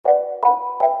So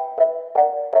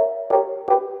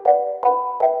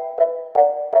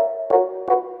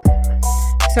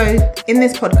in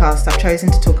this podcast, I've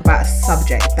chosen to talk about a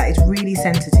subject that is really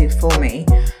sensitive for me,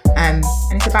 and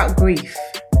it's about grief.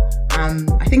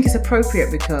 I think it's appropriate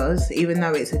because even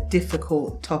though it's a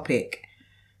difficult topic,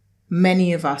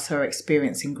 many of us are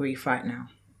experiencing grief right now.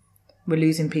 We're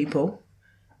losing people.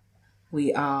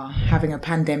 We are having a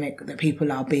pandemic that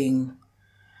people are being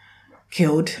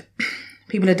killed.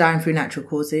 People are dying through natural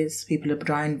causes. People are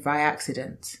dying via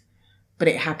accidents. But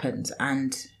it happens,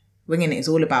 and Winging It is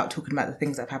all about talking about the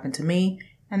things that have happened to me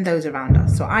and those around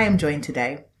us. So I am joined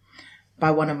today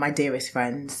by one of my dearest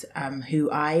friends who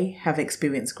I have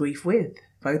experienced grief with,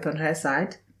 both on her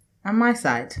side and my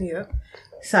side. Yeah.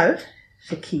 So,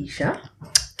 Shakisha.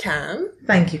 Cam.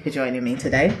 Thank you for joining me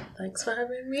today. Thanks for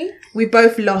having me. We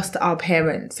both lost our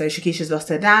parents. So Shakisha's lost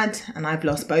her dad and I've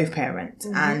lost both parents.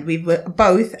 Mm-hmm. And we were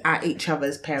both at each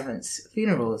other's parents'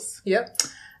 funerals. Yep.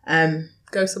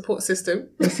 Go support system.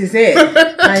 This is it.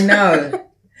 I know.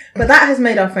 But that has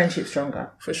made our friendship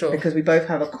stronger. For sure. Because we both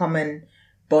have a common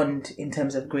bond in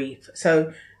terms of grief.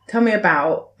 So tell me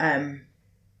about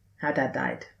how Dad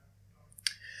died.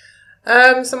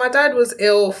 So my dad was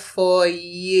ill for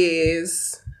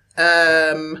years.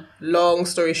 Long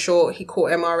story short, he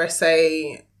caught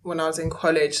MRSA when I was in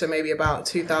college, so maybe about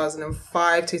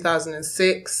 2005,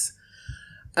 2006.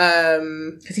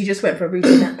 Because he just went for a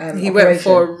routine operation. Went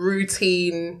for a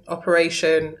routine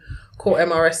operation, caught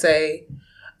MRSA,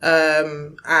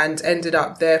 and ended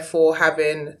up therefore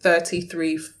having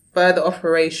 33 further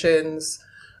operations.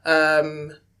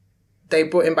 They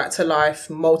brought him back to life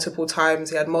multiple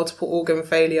times. He had multiple organ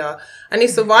failure and he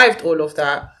survived all of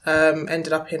that.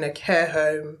 Ended up in a care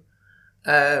home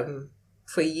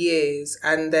for years,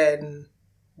 and then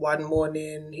one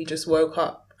morning he just woke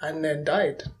up and then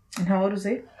died. And how old was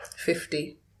he?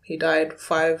 50. He died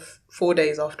 4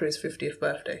 days after his 50th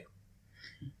birthday.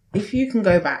 If you can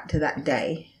go back to that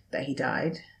day that he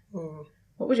died,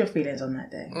 what was your feelings on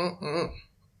that day?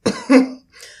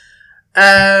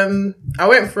 I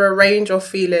went for a range of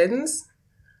feelings.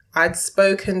 I'd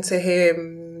spoken to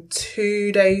him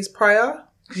 2 days prior.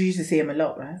 Because you used to see him a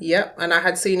lot, right? Yep, and I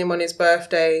had seen him on his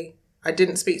birthday. I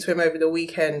didn't speak to him over the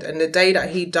weekend, and the day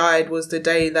that he died was the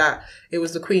day that it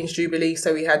was the Queen's Jubilee,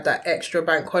 so we had that extra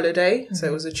bank holiday, so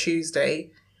it was a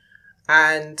Tuesday.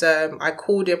 And I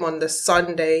called him on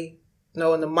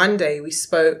the Monday we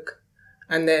spoke,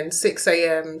 and then 6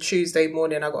 a.m. Tuesday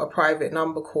morning I got a private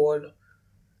number call,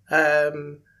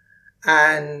 and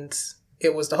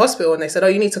it was the hospital, and they said, "Oh,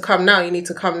 you need to come now,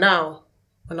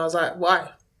 and I was like, "Why?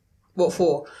 What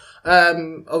for?"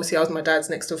 Obviously I was my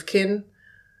dad's next of kin.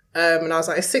 And I was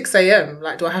like, it's 6 a.m.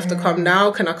 Like, do I have to come now?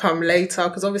 Can I come later?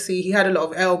 Because obviously he had a lot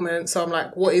of ailments. So I'm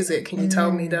like, what is it? Can you tell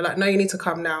me? They're like, no, you need to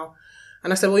come now.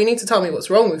 And I said, well, you need to tell me what's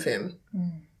wrong with him.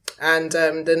 And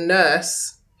the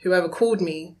nurse, whoever called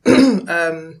me,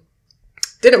 didn't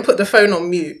put the phone on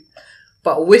mute,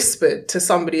 but whispered to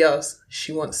somebody else,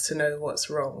 she wants to know what's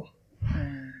wrong.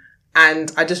 And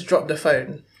I just dropped the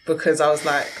phone because I was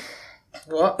like,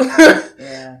 what?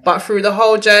 Yeah. But through the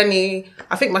whole journey,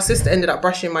 I think my sister ended up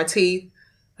brushing my teeth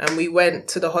and we went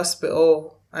to the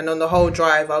hospital, and on the whole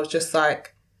drive I was just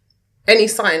like, any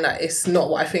sign that it's not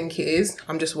what I think it is,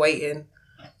 I'm just waiting.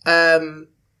 And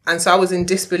so I was in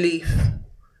disbelief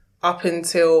up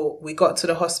until we got to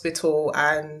the hospital,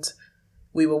 and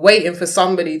we were waiting for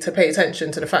somebody to pay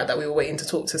attention to the fact that we were waiting to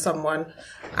talk to someone,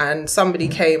 and somebody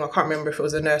came. I can't remember if it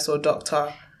was a nurse or a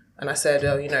doctor. And I said,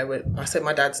 I said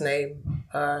my dad's name.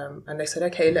 And they said,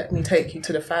 okay, let me take you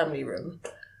to the family room.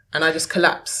 And I just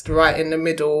collapsed right in the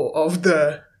middle of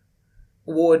the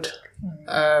ward,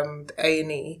 the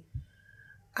A&E.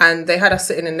 And they had us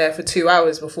sitting in there for 2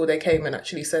 hours before they came and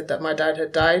actually said that my dad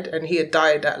had died. And he had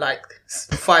died at like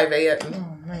 5 a.m.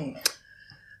 Oh, mate.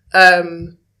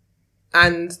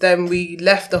 And then we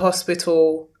left the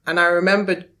hospital. And I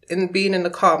remember being in the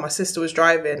car, my sister was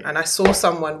driving, and I saw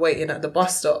someone waiting at the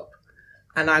bus stop.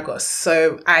 And I got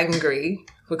so angry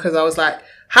because I was like,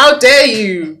 how dare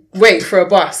you wait for a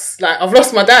bus? Like, I've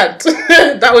lost my dad.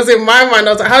 That was in my mind.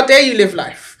 I was like, how dare you live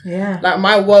life? Yeah. Like,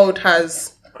 my world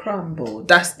has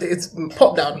crumbled. It's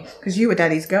popped down. Because you were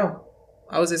daddy's girl.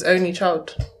 I was his only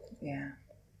child. Yeah.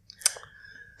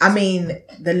 I mean,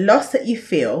 the loss that you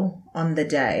feel on the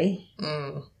day,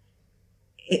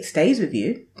 it stays with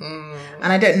you.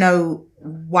 And I don't know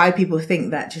why people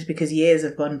think that just because years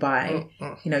have gone by,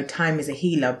 time is a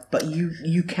healer, but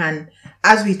you can,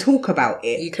 as we talk about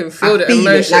it, you can feel the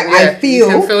emotion. I feel,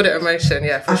 you can feel the emotion,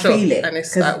 for sure. I feel it, and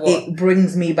it's because like, it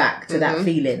brings me back to that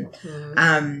feeling.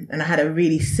 And I had a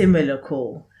really similar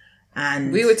call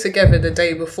And we were together the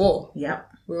day before. Yep.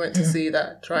 We went to see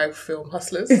that Drive film,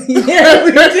 Hustlers. Yeah,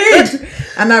 we did.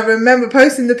 And I remember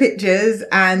posting the pictures,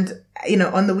 and, you know,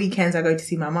 on the weekends I go to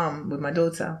see my mum with my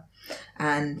daughter.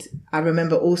 And I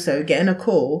remember also getting a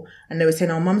call and they were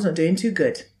saying, oh, mum's not doing too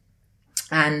good.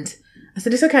 And I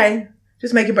said, it's okay.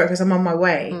 Just making breakfast. I'm on my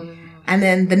way. And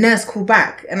then the nurse called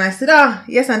back and I said,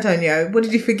 yes, Antonio, what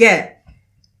did you forget?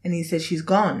 And he said, she's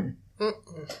gone.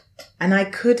 And I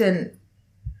couldn't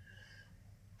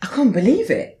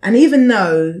believe it. And even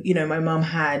though, you know, my mum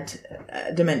had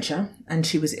dementia and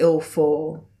she was ill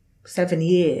for 7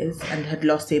 years and had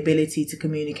lost the ability to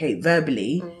communicate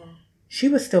verbally, she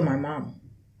was still my mum.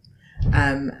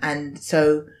 And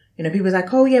so, you know, people were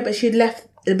like, oh yeah, but she'd left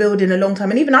the building a long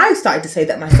time. And even I started to say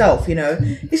that myself, you know,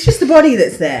 it's just the body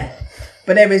that's there.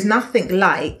 But there is nothing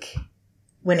like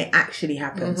when it actually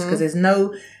happens, because there's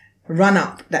no run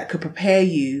up that could prepare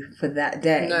you for that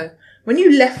day. No. When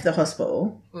you left the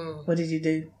hospital, what did you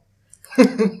do?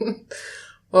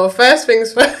 Well, first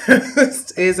things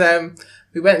first is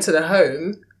we went to the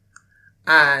home,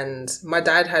 and my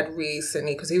dad had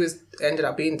recently, because he ended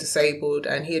up being disabled,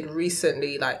 and he had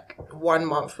recently, like 1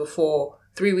 month before,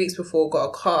 3 weeks before, got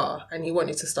a car, and he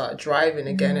wanted to start driving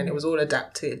again, and it was all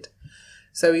adapted.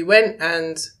 So we went,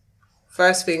 and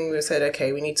first thing we said,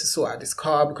 okay, we need to sort out this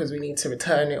car because we need to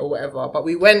return it or whatever. But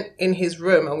we went in his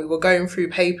room and we were going through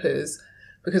papers,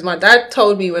 because my dad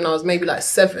told me when I was maybe like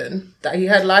 7 that he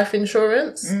had life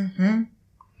insurance.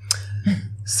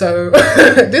 So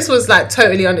this was like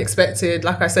totally unexpected.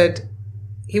 Like I said,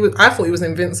 I thought he was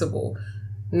invincible.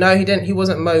 No, he didn't. He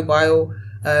wasn't mobile.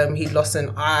 He'd lost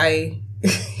an eye.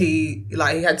 He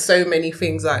had so many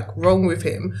things like wrong with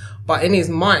him, but in his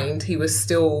mind, he was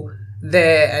still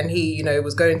there, and he, you know,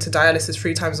 was going to dialysis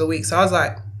 3 times a week. So I was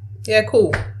like, yeah,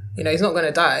 cool. You know, he's not going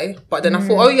to die. But then I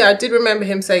thought, oh yeah, I did remember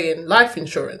him saying life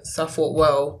insurance. So I thought,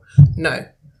 well, no.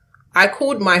 I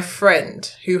called my friend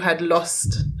who had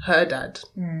lost her dad.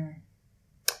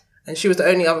 And she was the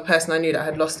only other person I knew that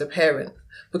had lost a parent.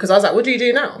 Because I was like, what do you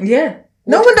do now? Yeah.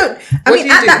 No one don't. I mean,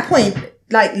 at that point,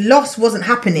 like, loss wasn't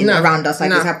happening around us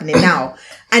like it's happening now.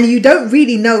 And you don't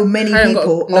really know many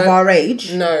people of our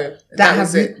age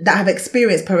that have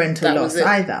experienced parental loss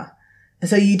either. And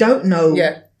so you don't know.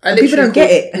 Yeah. People don't get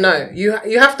it. No.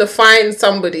 You have to find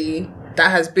somebody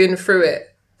that has been through it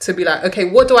to be like, okay,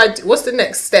 what do I do? What's the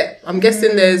next step? I'm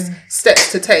guessing there's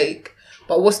steps to take,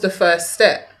 but what's the first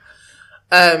step?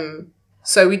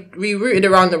 So we rooted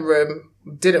around the room,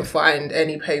 didn't find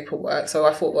any paperwork. So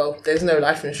I thought, well, there's no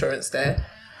life insurance there.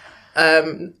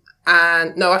 And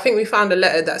no, I think we found a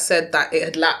letter that said that it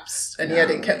had lapsed and he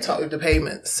hadn't kept up with the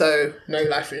payments. So no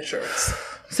life insurance.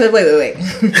 So wait.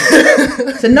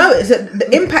 So the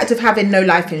impact of having no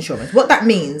life insurance, what that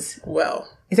means, well,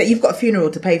 is that you've got a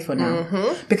funeral to pay for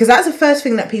now. Because that's the first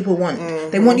thing that people want.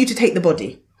 They want you to take the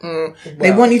body.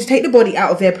 They want you to take the body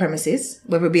out of their premises,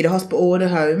 whether it be the hospital or the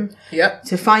home. Yep.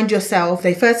 To find yourself.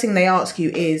 The first thing they ask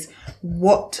you is,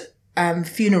 what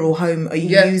funeral home are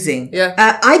you using?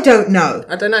 Yeah. I don't know.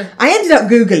 I don't know. I ended up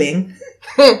Googling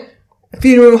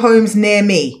funeral homes near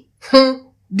me. Do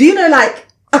you know, like,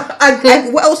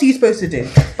 what else are you supposed to do?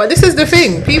 But this is the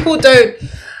thing. People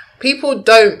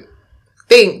don't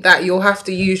think that you'll have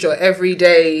to use your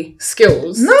everyday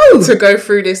skills to go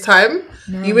through this time.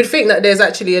 No. You would think that there's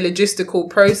actually a logistical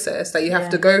process that you have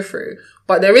to go through,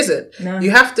 but there isn't. No.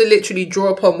 You have to literally draw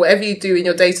upon whatever you do in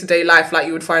your day-to-day life, like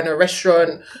you would find a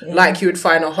restaurant, like you would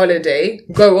find a holiday.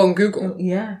 Go on Google.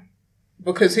 Yeah.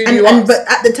 Because who do you ask? But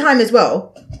at the time as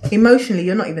well, emotionally,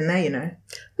 you're not even there, you know.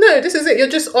 No, this is it. You're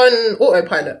just on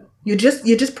autopilot. You're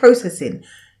just processing.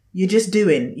 You're just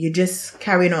doing. You're just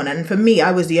carrying on. And for me,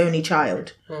 I was the only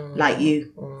child like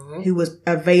you who was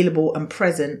available and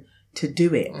present to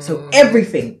do it. So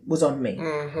everything was on me.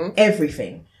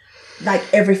 Everything. Like,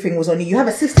 everything was on you. You have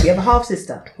a sister. You have a half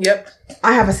sister. Yep.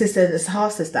 I have a sister that's a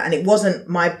half sister, and it wasn't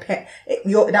my pet.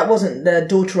 That wasn't the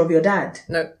daughter of your dad.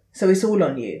 No. So it's all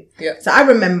on you. Yeah. So I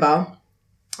remember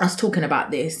us talking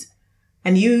about this,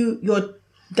 and your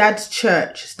dad's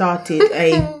church started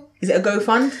is it a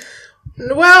GoFund?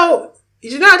 Well,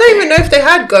 you know, I don't even know if they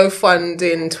had GoFund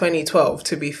in 2012,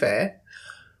 to be fair.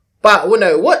 But, well,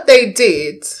 no, what they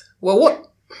did,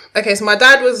 okay, so my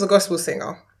dad was a gospel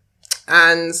singer,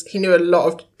 and he knew a lot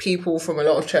of people from a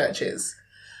lot of churches.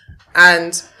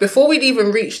 And before we'd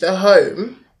even reached the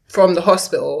home from the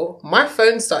hospital, my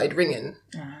phone started ringing.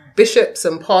 Bishops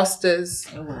and pastors,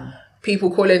 people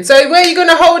calling, so where are you going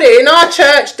to hold it? In our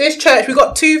church, this church, we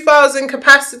got 2,000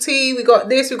 capacity, we got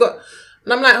this, we got...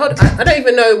 And I'm like, hold on, I don't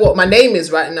even know what my name is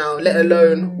right now, let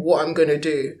alone what I'm going to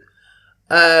do.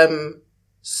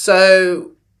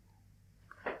 So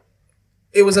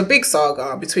it was a big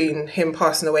saga between him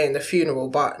passing away and the funeral.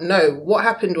 But no, what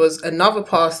happened was another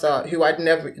pastor who I'd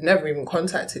never even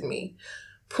contacted me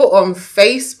put on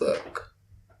Facebook,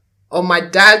 on my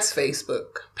dad's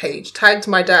Facebook page, tagged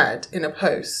my dad in a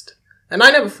post. And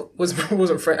I never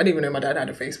wasn't friend. I didn't even know my dad had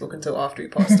a Facebook until after he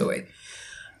passed away.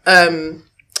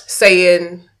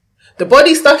 Saying the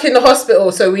body's stuck in the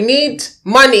hospital, so we need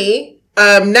money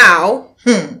now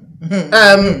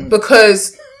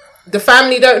because the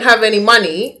family don't have any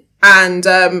money, and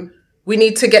we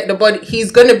need to get the body.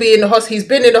 He's gonna be in the hospital. He's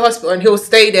been in the hospital, and he'll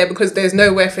stay there because there's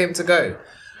nowhere for him to go.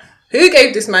 Who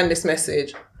gave this man this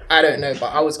message? I don't know,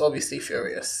 but I was obviously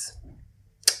furious.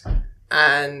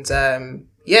 And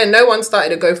no one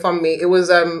started a GoFundMe. It was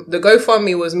the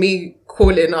GoFundMe was me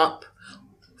calling up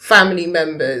family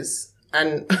members.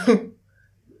 And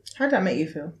how did that make you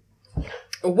feel?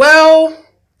 Well,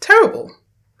 terrible.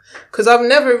 Because I'm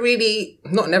not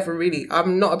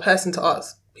a person to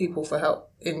ask people for help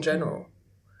in general.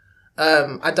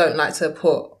 I don't like to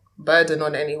put burden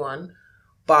on anyone.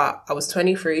 But I was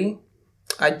 23.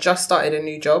 I just started a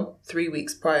new job 3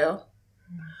 weeks prior.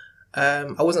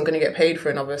 I wasn't going to get paid for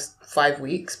another 5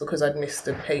 weeks because I'd missed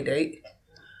the pay date.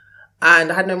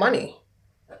 And I had no money.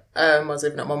 I was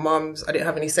living at my mum's. I didn't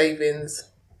have any savings.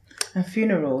 And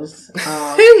funerals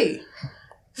are... Hey!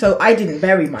 So I didn't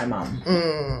bury my mum.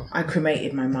 I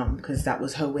cremated my mum because that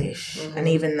was her wish. And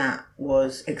even that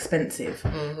was expensive.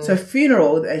 So a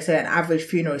funeral, they say an average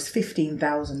funeral is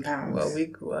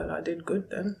 £15,000. Well, I did good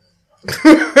then.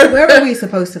 Where are we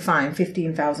supposed to find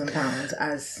 £15,000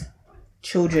 as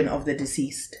children of the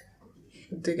deceased?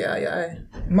 Dig it out your eye.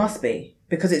 Must be.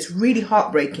 Because it's really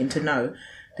heartbreaking to know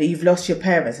that you've lost your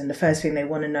parents and the first thing they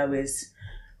want to know is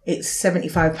it's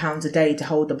 £75 a day to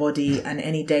hold the body, and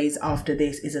any days after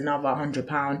this is another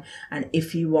 £100. And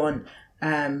if you want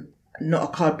not a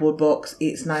cardboard box,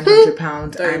 it's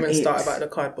 £900. Don't even start about the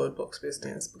cardboard box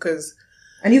business because...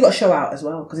 And you got to show out as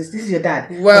well because this is your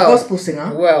dad, well, a gospel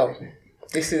singer. Well,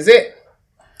 this is it.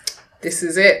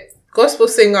 Gospel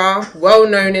singer, well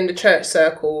known in the church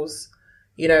circles.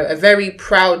 You know, a very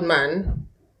proud man,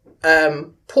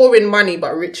 poor in money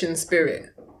but rich in spirit.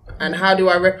 And how do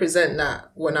I represent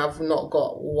that when I've not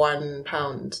got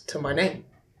 £1 to my name?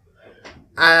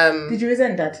 Did you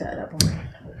resent Dad at that point?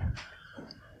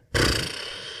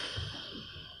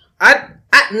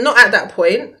 Not at that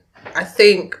point. I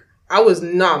think I was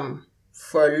numb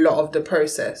for a lot of the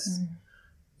process.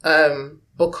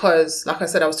 Because, like I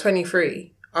said, I was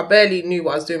 23. I barely knew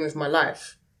what I was doing with my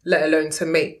life, let alone to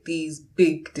make these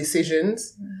big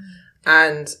decisions.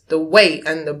 And the weight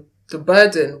and the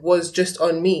burden was just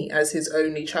on me as his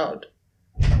only child.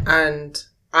 And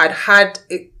I'd had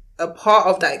a part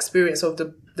of that experience of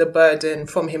the burden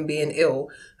from him being ill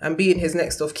and being his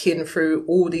next of kin through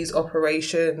all these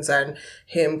operations and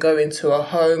him going to a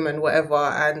home and whatever.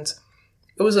 And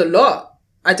it was a lot.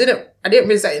 I didn't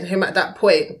resent him at that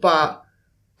point, but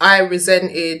I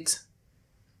resented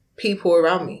people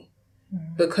around me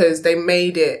because they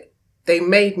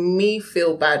made me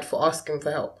feel bad for asking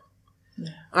for help.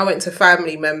 I went to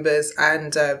family members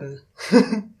and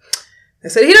they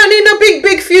said, he don't need no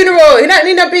big funeral. He don't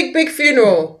need no big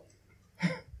funeral.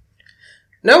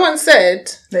 No one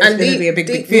said. That it's going to be a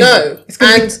big funeral.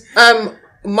 No.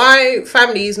 My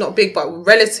family is not big, but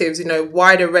relatives,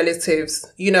 wider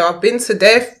relatives, I've been to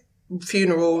their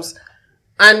funerals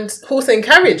and horse and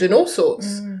carriage and all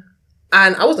sorts.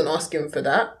 And I wasn't asking for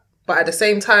that. But at the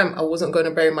same time, I wasn't going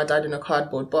to bury my dad in a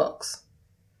cardboard box.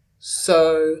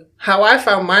 So how I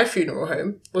found my funeral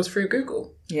home was through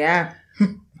Google. Yeah.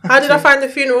 How did I find the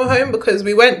funeral home? Because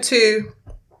we went to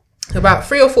about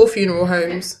 3 or 4 funeral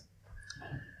homes.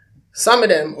 Some of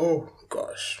them, oh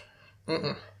gosh.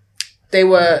 They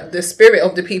were, the spirit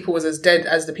of the people was as dead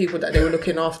as the people that they were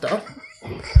looking after.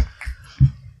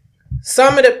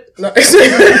 Some of the,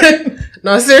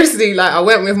 no, seriously, like I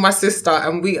went with my sister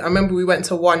and I remember we went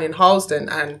to one in Harlesden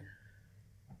and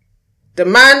the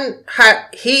man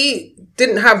he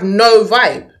didn't have no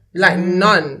vibe, like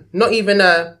none, not even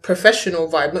a professional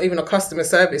vibe, not even a customer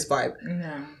service vibe.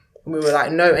 Yeah. We were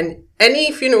like, no. And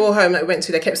any funeral home that we went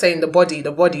to, they kept saying the body. I hate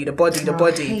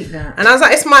that. And I was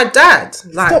like, it's my dad.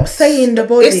 Like, stop saying the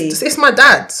body. It's my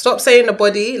dad. Stop saying the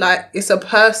body. Like, it's a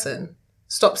person.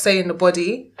 Stop saying the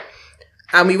body.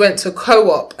 And we went to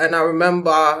Co-op and I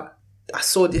remember I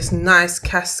saw this nice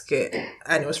casket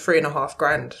and it was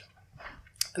 $3,500.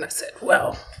 And I said,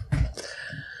 well,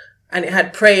 and it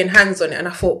had praying hands on it. And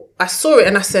I thought, I saw it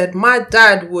and I said, my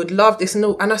dad would love this. And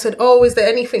I said, oh, is there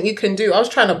anything you can do? I was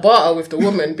trying to barter with the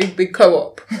woman, big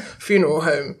Co-op funeral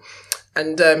home.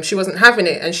 And she wasn't having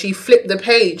it. And she flipped the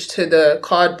page to the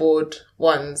cardboard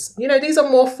ones. You know, these are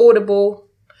more affordable.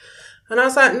 And I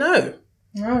was like, no,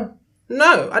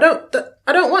 I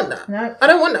don't want that. No. I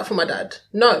don't want that for my dad.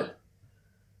 No.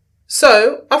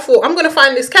 So I thought, I'm going to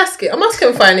find this casket. I must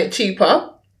can find it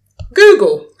cheaper.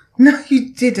 Google. No,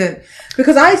 you didn't.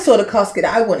 Because I saw the casket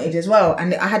that I wanted as well.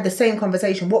 And I had the same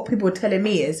conversation. What people were telling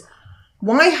me is,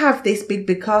 why have this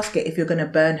big casket if you're going to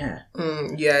burn her?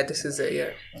 Yeah, this is it,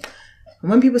 yeah. And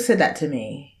when people said that to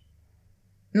me,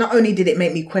 not only did it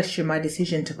make me question my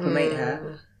decision to cremate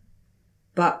her,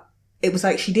 but it was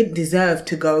like she didn't deserve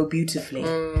to go beautifully.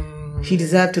 She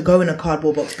deserved to go in a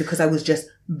cardboard box because I was just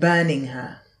burning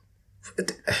her.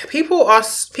 People are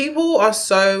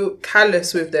so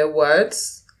callous with their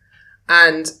words,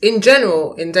 and in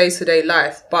general in day-to-day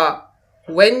life. But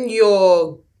when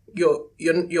you're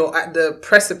at the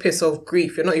precipice of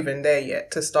grief, you're not even there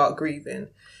yet to start grieving.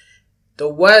 The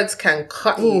words can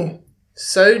cut you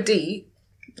so deep.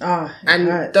 And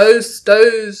hurts.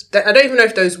 those I don't even know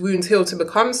if those wounds heal to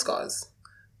become scars,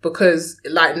 because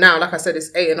like now, like I said,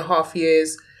 it's 8.5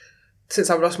 years since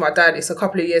I've lost my dad. It's a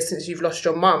couple of years since you've lost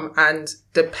your mum, and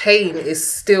the pain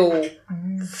is still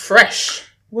fresh.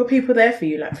 Were people there for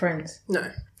you, like friends?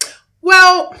 No.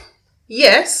 Well,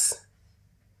 yes,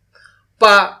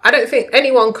 but I don't think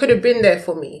anyone could have been there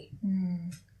for me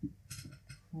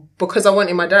because I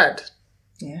wanted my dad.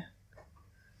 Yeah.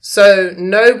 So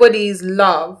nobody's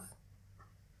love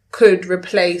could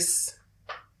replace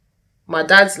my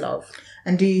dad's love.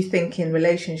 And do you think in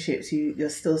relationships you're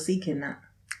still seeking that?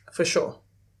 For sure.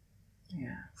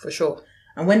 Yeah. For sure.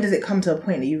 And when does it come to a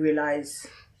point that you realise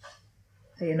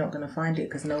that you're not going to find it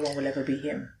because no one will ever be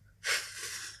him?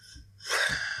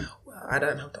 Well, I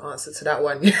don't have the answer to that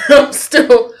one.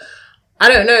 I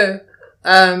don't know.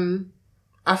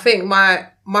 I think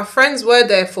my friends were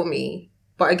there for me.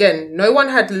 But again, no one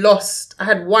had lost. I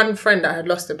had one friend that had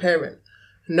lost a parent.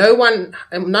 None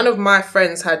of my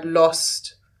friends had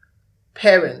lost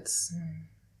parents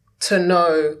to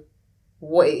know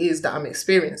what it is that I'm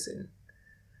experiencing.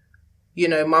 You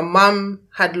know, my mum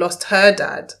had lost her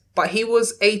dad, but he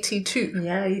was 82.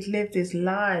 Yeah, he'd lived his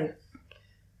life.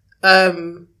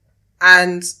 And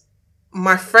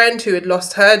my friend who had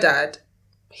lost her dad,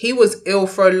 he was ill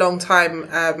for a long time.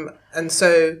 And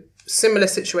so similar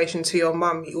situation to your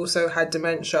mum, he also had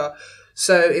dementia.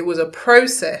 So it was a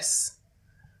process,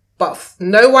 but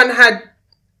no one had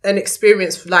an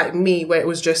experience like me where it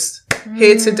was just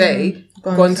here today,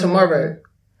 gone tomorrow,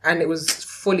 and it was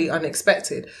fully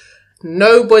unexpected.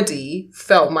 Nobody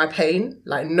felt my pain.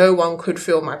 Like, no one could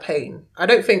feel my pain. I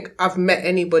don't think I've met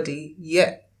anybody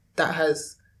yet that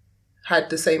has had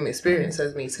the same experience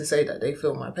as me to say that they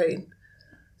feel my pain.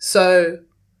 So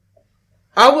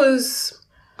I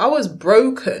was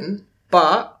broken,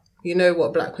 but you know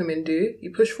what black women do?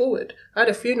 You push forward. I had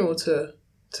a funeral to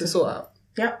sort out.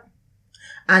 Yep.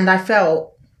 And I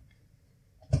felt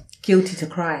guilty to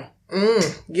cry.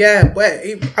 Yeah,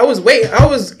 I was waiting. I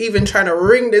was even trying to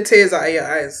wring the tears out of your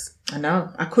eyes. I know.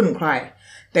 I couldn't cry.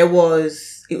 It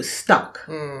was stuck.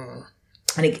 And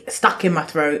it stuck in my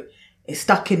throat. It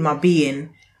stuck in my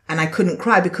being. And I couldn't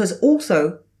cry because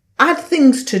also I had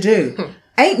things to do.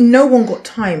 Ain't no one got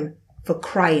time for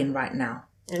crying right now.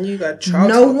 And you got a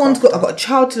child I've got a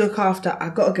child to look after. I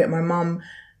got to get my mum.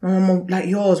 My mum, like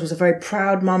yours, was a very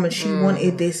proud mum, and she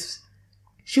wanted this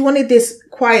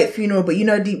quiet funeral, but you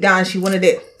know, deep down, she wanted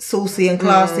it saucy and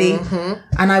classy.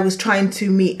 And I was trying to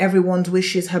meet everyone's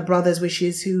wishes, her brother's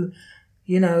wishes, who,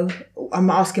 you know, I'm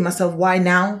asking myself, why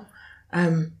now?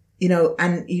 You know,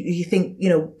 and you think, you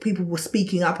know, people were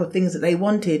speaking up of things that they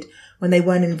wanted when they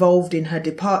weren't involved in her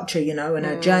departure, you know, and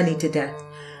her journey to death.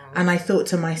 And I thought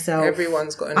to myself,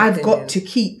 everyone's got an I've opinion. got to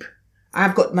keep.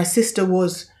 My sister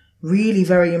was really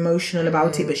very emotional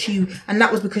about it, but and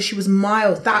that was because she was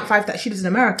miles, that she lives in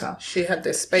America. She had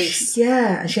this space.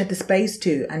 And she had the space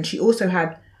too. And she also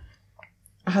had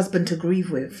a husband to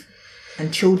grieve with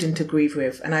and children to grieve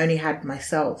with. And I only had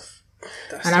myself.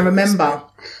 And I remember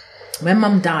when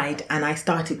Mum died and I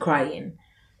started crying,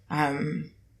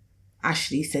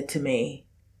 Ashley said to me,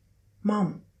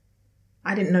 "Mum,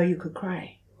 I didn't know you could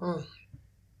cry."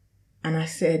 And I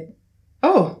said,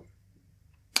 "Oh."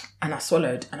 And I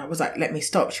swallowed and I was like, "Let me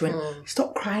stop." She went,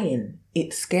 "Stop crying.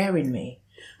 It's scaring me."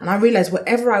 And I realized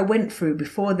whatever I went through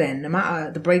before then, no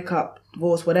matter the breakup,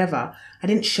 divorce, whatever, I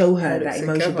didn't show her that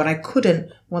emotion, but I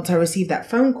couldn't, once I received that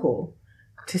phone call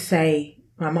to say,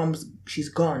 my she's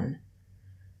gone.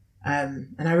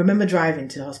 And I remember driving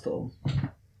to the hospital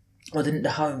or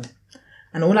the home,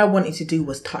 and all I wanted to do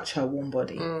was touch her warm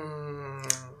body.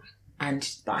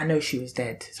 But I know she was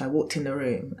dead. So I walked in the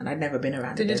room and I'd never been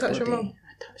around Did a you dead touch your body. mum?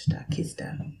 I touched her, kissed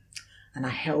her, and I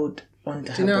held onto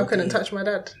her Do you know body. I couldn't touch my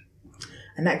dad?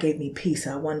 And that gave me peace.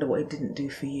 I wonder what it didn't do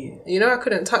for you. You know I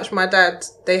couldn't touch my dad.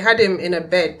 They had him in a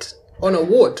bed on a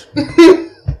ward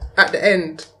at the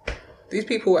end. These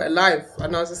people were alive,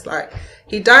 and I was just like,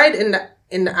 he died in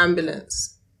the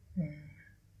ambulance.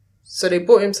 So they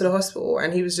brought him to the hospital,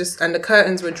 and he was and the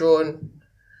curtains were drawn,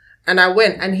 and I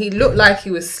went, and he looked like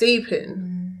he was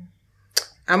sleeping,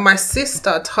 and my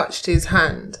sister touched his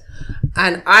hand,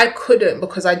 and I couldn't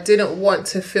because I didn't want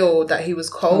to feel that he was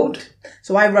cold.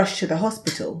 So I rushed to the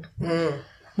hospital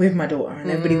with my daughter, and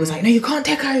everybody was like, no, you can't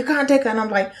take her, and I'm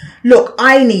like, look,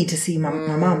 I need to see my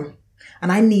mum.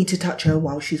 And I need to touch her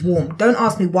while she's warm. Don't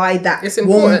ask me why that it's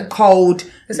important. Warm,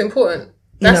 cold. It's important.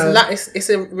 That's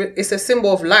it's a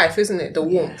symbol of life, isn't it? The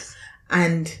warmth. Yes.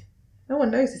 And no one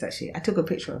knows this actually. I took a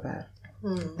picture of her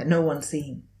that no one's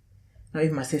seen. Not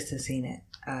even my sister's seen it.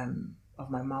 Of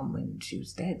my mum when she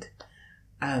was dead.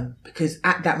 Because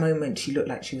at that moment she looked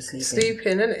like she was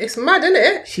sleeping. And it's mad, isn't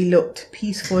it? She looked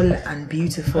peaceful and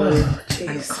beautiful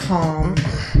and calm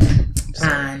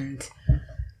and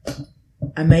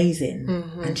amazing,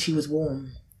 and she was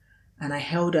warm, and I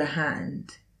held her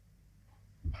hand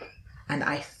and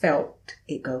I felt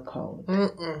it go cold.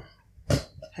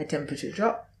 Her temperature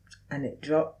dropped and it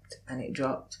dropped and it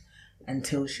dropped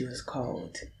until she was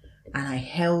cold, and I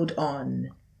held on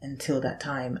until that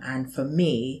time. And for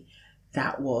me,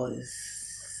 that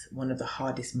was one of the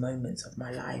hardest moments of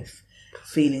my life,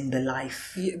 feeling the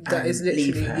life that is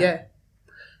literally leave her.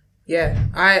 yeah.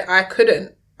 I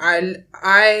couldn't.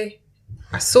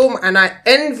 I saw and I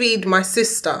envied my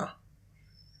sister.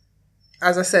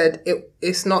 As I said,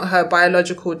 it's not her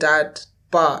biological dad,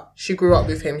 but she grew up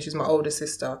with him. She's my older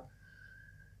sister.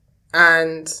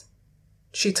 And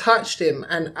she touched him,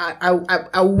 and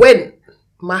I went.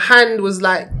 My hand was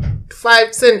like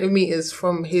 5 centimeters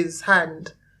from his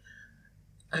hand.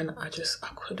 And I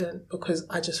couldn't, because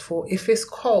I just thought, if it's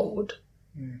cold,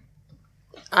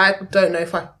 I don't know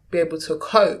if I'd be able to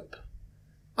cope.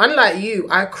 Unlike you,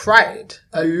 I cried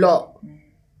a lot,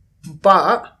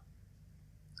 but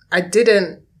I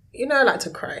didn't, I like to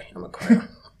cry. I'm a crier.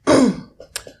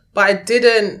 But I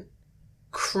didn't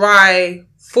cry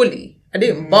fully. I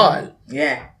didn't bawl.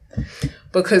 Yeah.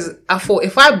 Because I thought,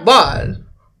 if I bawl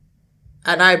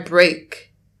and I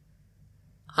break,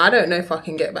 I don't know if I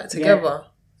can get back together. Yeah.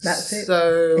 That's it.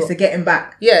 So it's a getting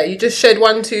back. Yeah, you just shed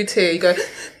 1-2 tears. You go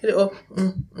a little,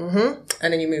 and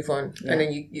then you move on, and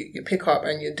then you pick up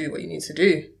and you do what you need to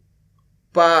do.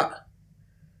 But,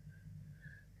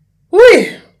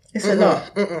 it's a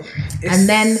lot. And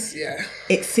then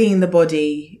it's seeing the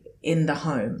body in the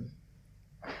home.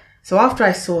 So after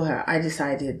I saw her, I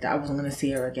decided that I wasn't going to see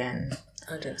her again.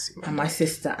 I didn't see my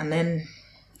sister, and then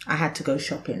I had to go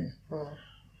shopping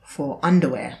for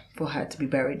underwear for her to be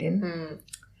buried in.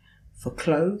 For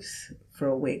clothes, for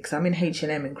a wig. So I'm in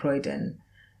H&M in Croydon,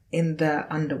 in the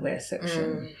underwear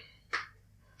section,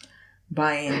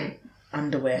 buying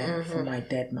underwear for my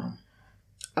dead mum.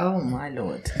 Oh my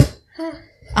Lord.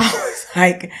 I was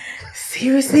like,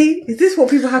 seriously? Is this what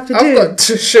people have to do? I've got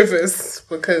shivers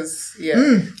because,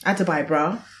 I had to buy a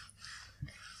bra.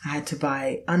 I had to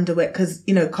buy underwear because,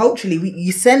 culturally,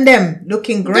 you send them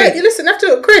looking great. Yeah, you listen, you have to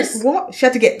look Chris. What? She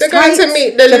had to get They're tights. going to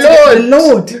meet the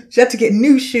Lord. She had to get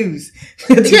new shoes.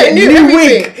 She had to get new everything.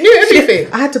 wig. New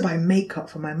everything. I had to buy makeup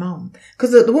for my mum because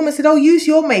the woman said, "Oh, use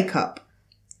your makeup."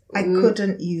 I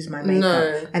couldn't use my makeup.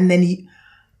 No. And then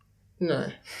No.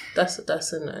 That's a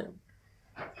no.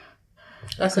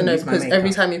 That's a no, because every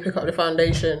time you pick up the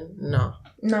foundation, no.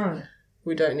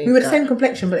 We don't need that. We were the same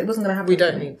complexion, but it wasn't going to happen. We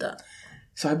don't need that.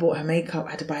 So I bought her makeup.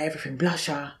 I had to buy everything.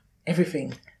 Blusher,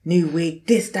 everything. New wig,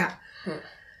 this, that.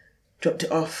 Dropped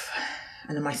it off.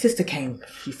 And then my sister came.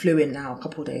 She flew in now a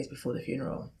couple of days before the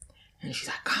funeral. And she's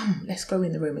like, come, let's go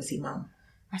in the room and see mum.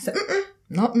 I said,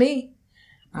 not me.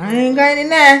 I ain't going in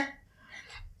there.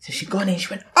 So she gone in. She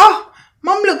went, oh,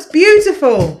 mum looks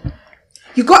beautiful.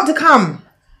 You got to come.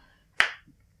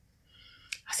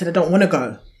 I said, I don't want to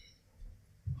go.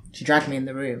 She dragged me in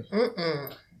the room.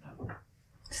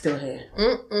 Still here.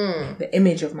 The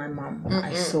image of my mum that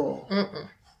I saw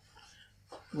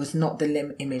was not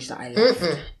the image that I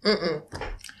left.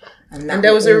 And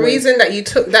there was a reason that you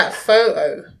took that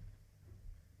photo.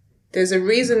 There's a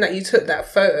reason that you took that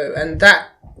photo, and that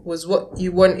was what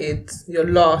you wanted your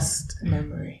last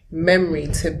memory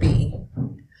to be.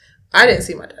 I didn't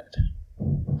see my dad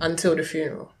until the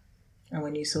funeral. And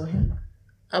when you saw him?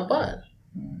 I bawled.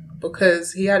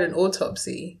 Because he had an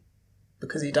autopsy,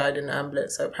 because he died in an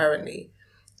ambulance. So apparently,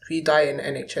 if you die in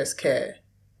NHS care,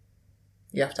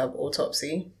 you have to have an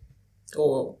autopsy.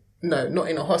 Or, no, not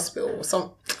in a hospital.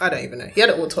 Or I don't even know. He had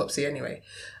an autopsy anyway.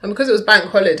 And because it was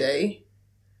bank holiday,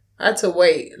 I had to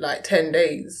wait like 10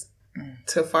 days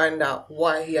to find out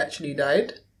why he actually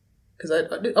died. Because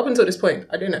up until this point,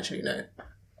 I didn't actually know.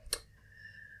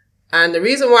 And the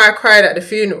reason why I cried at the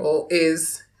funeral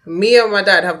is me and my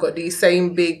dad have got these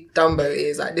same big Dumbo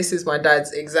ears. Like, this is my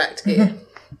dad's exact ear.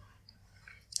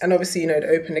 And obviously, they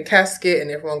open the casket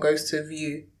and everyone goes to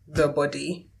view the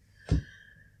body.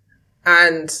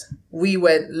 And we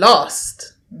went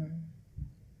last.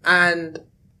 And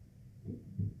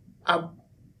I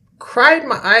cried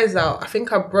my eyes out. I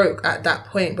think I broke at that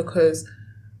point because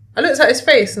I looked at his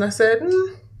face and I said,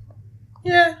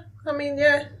 yeah,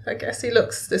 I guess he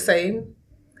looks the same.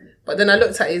 But then I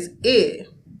looked at his ear.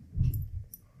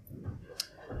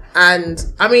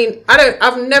 And I've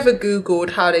never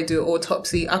Googled how they do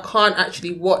autopsy. I can't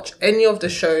actually watch any of the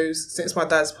shows since my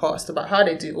dad's passed about how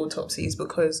they do autopsies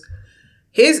because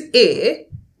his ear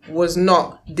was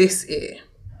not this ear.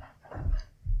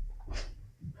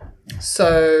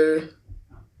 So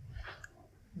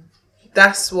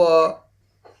that's what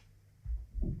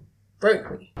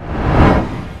broke me.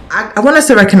 I want us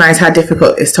to recognise how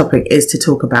difficult this topic is to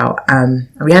talk about.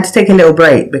 We had to take a little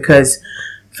break because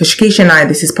for Shakisha and I,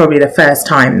 this is probably the first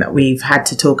time that we've had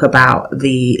to talk about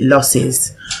the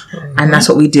losses. And that's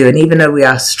what we do. And even though we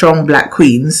are strong black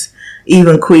queens,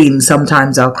 even queens,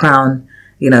 sometimes our crown,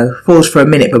 falls for a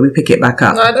minute, but we pick it back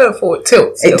up. No, I don't fall. It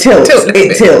tilts. It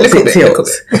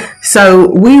tilts. So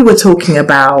we were talking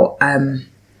about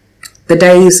the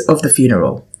days of the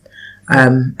funeral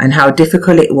and how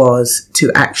difficult it was to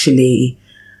actually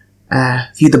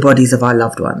view the bodies of our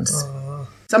loved ones.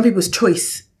 Some people's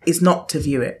choice is not to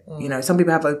view it. Some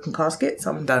people have open caskets,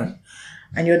 some don't.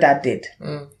 And your dad did.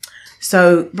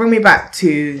 So bring me back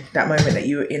to that moment that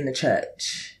you were in the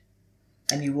church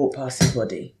and you walked past his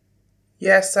body.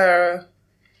 Yeah, so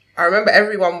I remember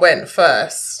everyone went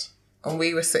first and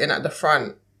we were sitting at the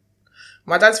front.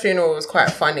 My dad's funeral was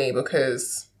quite funny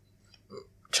because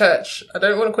church, I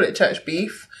don't want to call it church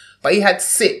beef, but he had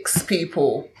 6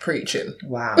 people preaching.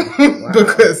 Wow.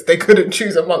 Because they couldn't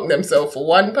choose among themselves for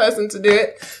one person to do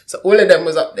it. So all of them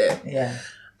was up there. Yeah.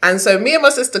 And so me and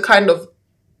my sister kind of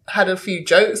had a few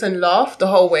jokes and laughed the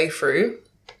whole way through.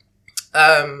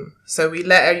 So we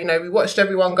let her, we watched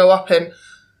everyone go up and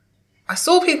I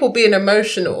saw people being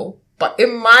emotional, but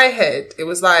in my head, it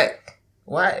was like,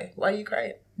 why? Why are you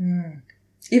crying?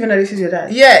 Even though this is your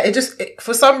dad? Yeah,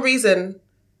 for some reason,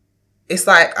 it's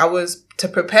like I was, to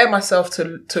prepare myself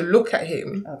to look at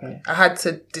him, okay, I had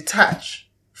to detach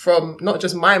from not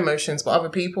just my emotions, but other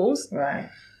people's. Right.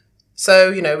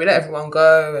 So, we let everyone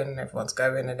go and everyone's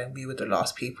going and then we were the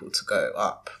last people to go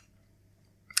up.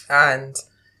 And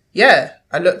yeah,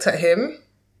 I looked at him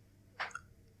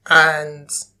and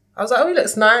I was like, oh, he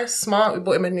looks nice, smart. We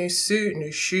bought him a new suit,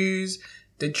 new shoes,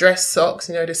 the dress socks,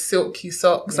 the silky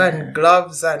socks and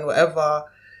gloves and whatever.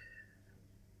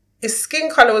 His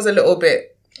skin colour was a little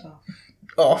bit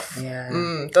off.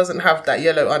 Yeah. Doesn't have that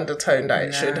yellow undertone that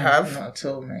it should have. Not at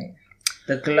all, mate.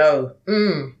 The glow.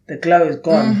 The glow is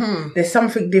gone. Mm-hmm. There's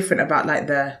something different about like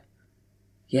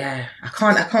I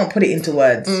can't put it into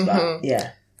words. But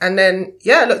yeah. And then,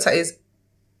 I looked at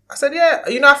I said,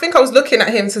 I think I was looking at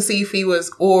him to see if he was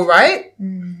all right.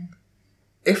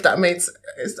 If that made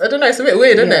sense. I don't know, it's a bit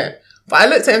weird, isn't it? But I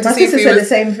looked at him to see if he was... My sister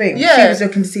said the same thing. Yeah. She was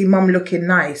looking to see mum looking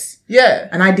nice. Yeah.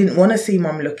 And I didn't want to see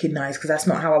mum looking nice because that's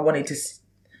not how I wanted to...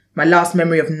 My last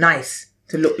memory of nice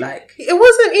to look like. It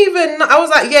wasn't even... I was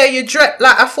like, you're dressed...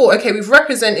 Like, I thought, okay, we've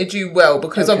represented you well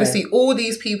because obviously all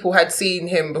these people had seen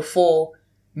him before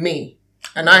me.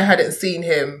 And I hadn't seen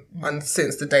him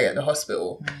since the day at the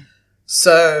hospital.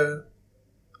 So...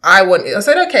 I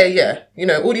said, okay,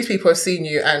 all these people have seen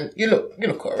you and you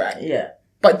look all right. Yeah.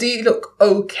 But do you look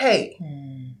okay?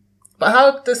 But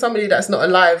how does somebody that's not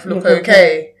alive look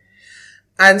okay?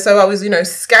 And so I was,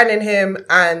 scanning him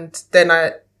and then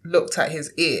I looked at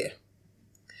his ear.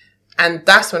 And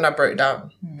that's when I broke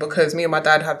down because me and my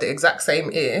dad have the exact same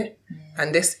ear.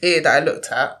 And this ear that I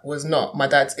looked at was not my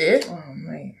dad's ear. Oh,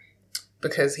 mate.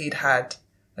 Because he'd had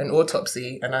an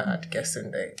autopsy and I guess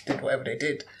and they did whatever they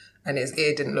did. And his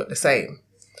ear didn't look the same.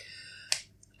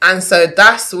 And so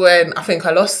that's when I think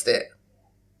I lost it.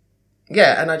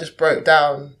 Yeah, and I just broke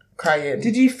down crying.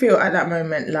 Did you feel at that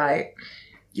moment like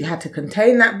you had to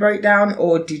contain that breakdown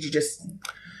or did you just...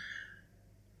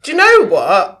 Do you know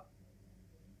what?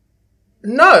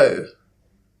 No.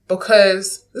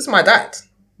 Because this is my dad.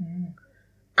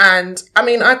 And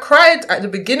I cried at the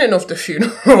beginning of the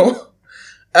funeral.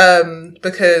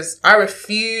 Because I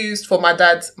refused for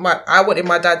I wanted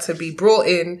my dad to be brought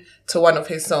in to one of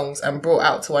his songs and brought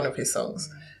out to one of his songs.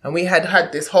 And we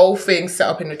had this whole thing set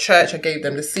up in the church. I gave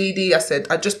them the CD. I said,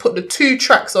 I just put the 2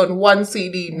 tracks on one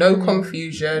CD, no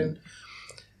confusion.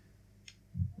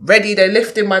 Ready, they're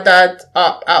lifting my dad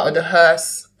up out of the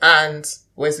hearse, and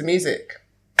where's the music?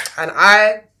 And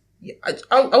I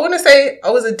want to say I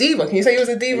was a diva. Can you say you was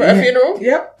a diva at a funeral?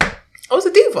 Yep. I was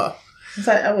a diva.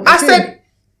 Like, I said,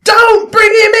 don't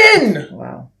bring him in.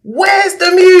 Wow. Where's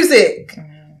the music?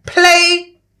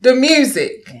 Play the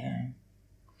music. Yeah.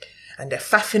 And they're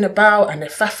faffing about,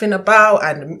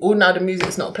 and all now the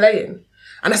music's not playing.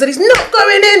 And I said, he's not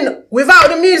going in without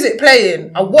the music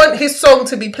playing. I want his song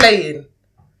to be playing.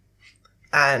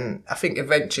 And I think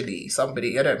eventually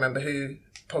somebody, I don't remember who,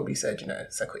 probably said,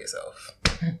 settle yourself.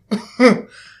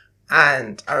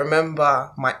 And I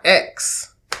remember my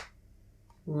ex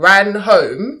ran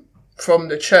home from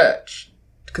the church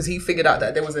because he figured out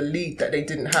that there was a lead that they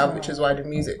didn't have, which is why the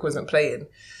music wasn't playing.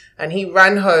 And he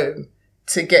ran home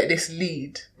to get this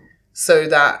lead so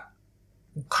that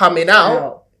coming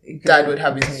out, Dad would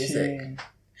have his music.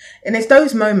 And it's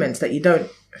those moments that you don't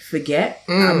forget.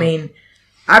 I mean,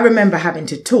 I remember having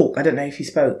to talk. I don't know if you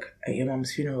spoke at your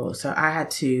mum's funeral. So I had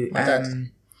to... My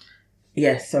dad.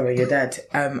 Yes, sorry, your dad.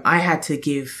 I had to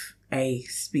give a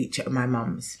speech at my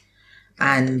mum's.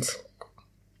 And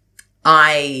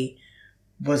I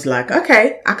was like,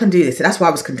 okay, I can do this. So that's why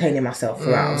I was containing myself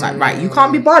throughout. I was like, right, you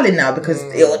can't be bawling now because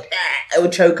it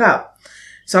would choke up.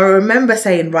 So I remember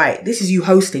saying, right, this is you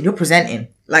hosting, you're presenting.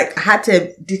 Like, I had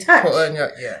to detach.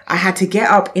 I had to get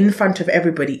up in front of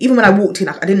everybody. Even when I walked in,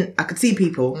 I could see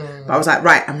people, but I was like,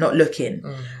 right, I'm not looking.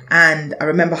 And I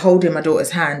remember holding my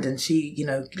daughter's hand and she,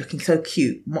 looking so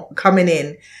cute, coming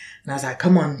in. And I was like,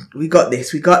 come on, we got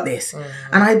this.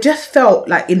 And I just felt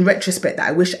like, in retrospect, that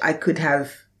I wish I could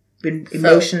have been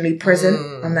emotionally present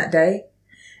on that day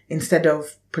instead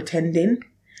of pretending,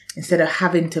 instead of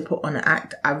having to put on an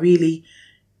act.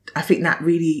 I think that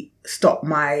really stopped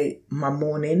my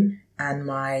mourning and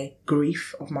my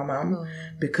grief of my mum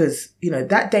because,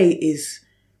 that day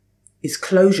is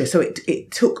closure. So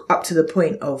it took up to the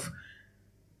point of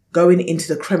going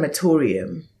into the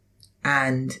crematorium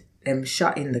and them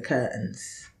shutting the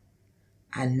curtains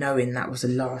and knowing that was the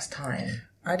last time.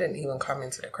 I didn't even come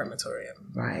into the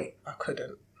crematorium. Right. I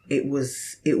couldn't. It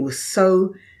was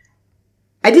so...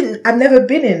 I've never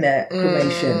been in a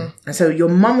cremation. And so your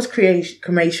mum's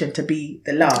cremation to be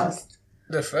the last.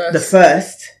 The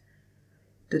first.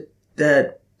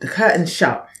 The curtains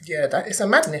shut. Yeah, that is a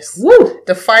madness. Woo!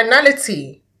 The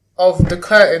finality of the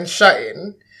curtain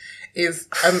shutting is,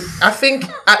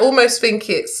 I almost think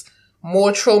it's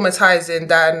more traumatizing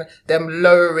than them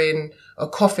lowering a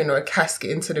coffin or a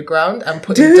casket into the ground and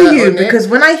putting dirt on it. Because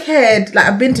when I heard,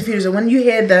 I've been to funerals, and when you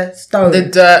hear the stone, the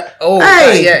dirt,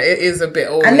 it is a bit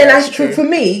old. And then for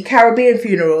me, Caribbean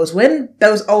funerals, when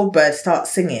those old birds start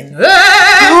singing,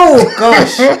 oh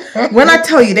gosh, when I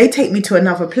tell you, they take me to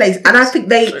another place, and I think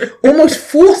they almost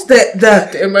force the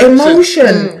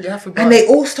emotion, and they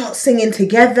all start singing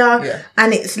together,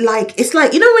 and it's like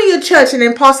when you're in church and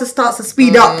then pastor starts to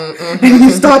speed up, and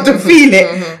you start to feel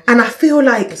it, and I feel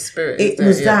like the spirit. It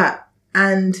was that.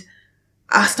 And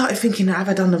I started thinking, have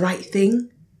I done the right thing?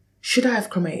 Should I have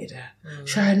cremated her?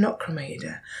 Should I have not cremated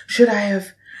her? Should I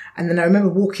have? And then I remember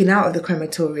walking out of the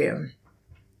crematorium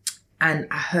and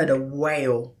I heard a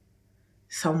wail.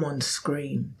 Someone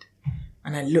screamed.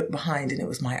 And I looked behind and it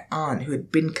was my aunt who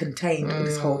had been contained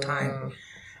this whole time.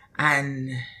 And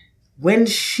when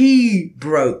she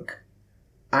broke,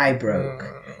 I broke.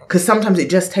 Because sometimes it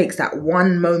just takes that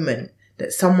one moment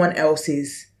that someone else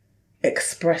is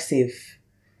expressive.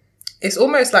 It's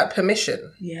almost like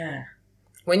permission. Yeah.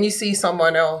 When you see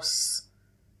someone else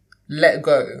let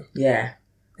go. Yeah.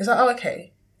 It's like, oh,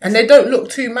 okay. And they don't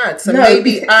look too mad. So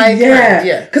maybe I can.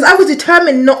 Yeah. Because I was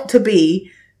determined not to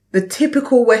be the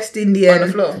typical West Indian.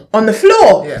 On the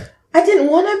floor. Yeah. I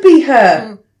didn't want to be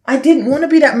her. I didn't want to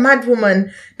be that mad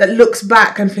woman that looks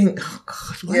back and think, oh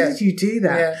God, why did you do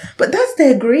that? Yeah. But that's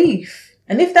their grief.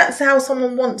 And if that's how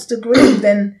someone wants to grieve,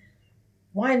 then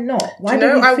why not? Why do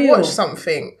we feel? I watched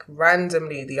something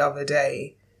randomly the other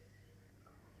day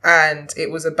and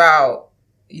it was about,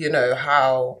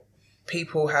 how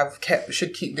people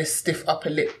should keep this stiff upper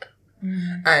lip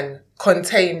and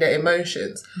contain their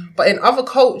emotions. But in other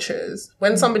cultures,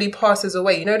 when somebody passes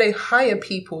away, they hire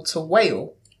people to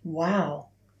wail. Wow.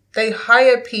 They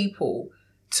hire people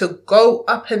to go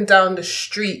up and down the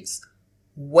streets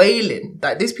wailing.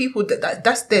 Like these people,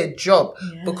 that's their job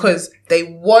because they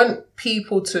want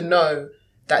people to know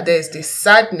that there's this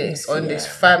sadness on this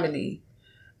family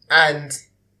and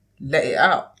let it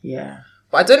out. Yeah.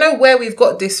 But I don't know where we've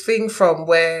got this thing from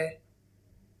where,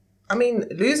 I mean,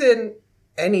 losing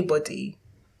anybody,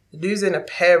 losing a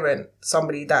parent,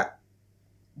 somebody that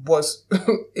was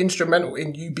instrumental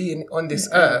in you being on this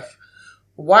earth,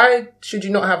 why should you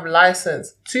not have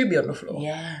license to be on the floor?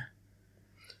 Yeah.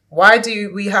 Why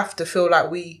do we have to feel like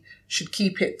we should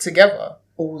keep it together?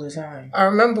 All the time. I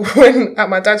remember when at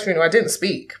my dad's funeral, I didn't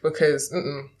speak because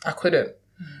I couldn't.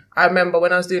 I remember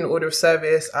when I was doing the order of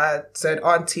service, I said,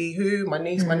 Auntie who, my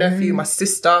niece, my nephew, my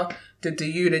sister did the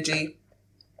eulogy.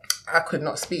 I could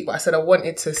not speak, but I said I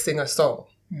wanted to sing a song.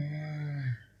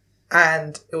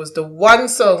 And it was the one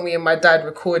song me and my dad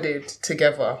recorded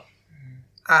together.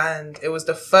 And it was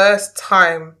the first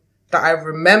time that I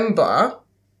remember,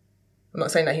 I'm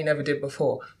not saying that he never did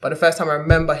before, but the first time I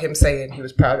remember him saying he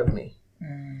was proud of me.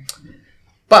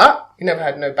 But he never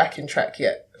had no backing track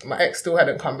yet. My ex still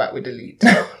hadn't come back with the lead.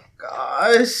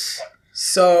 Gosh.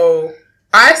 So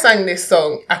I sang this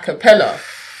song a cappella.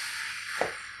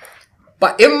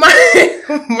 But in my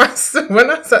when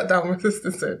I sat down, my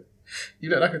sister said, "You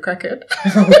look like a crackhead."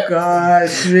 Oh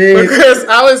gosh, really? Because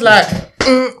I was like,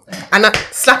 and I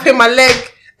slapping my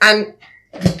leg and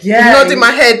nodding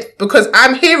my head because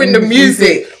I'm hearing the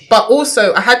music. But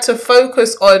also I had to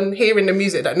focus on hearing the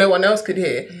music that no one else could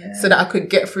hear so that I could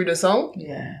get through the song.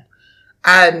 Yeah.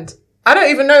 And I don't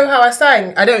even know how I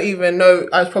sang. I don't even know.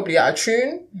 I was probably out of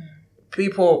tune.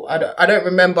 People, I don't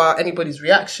remember anybody's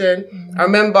reaction. I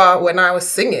remember when I was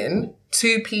singing,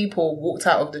 2 people walked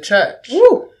out of the church.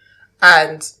 Woo.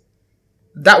 And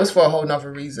that was for a whole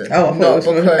nother reason. Oh, not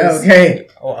because... Okay.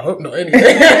 Oh, I hope not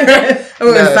anyway.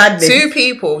 No, 2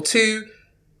 people, 2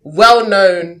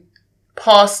 well-known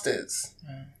pastors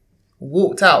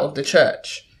walked out of the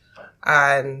church.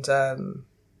 And,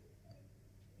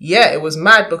 it was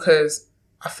mad because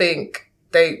I think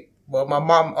my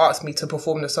mum asked me to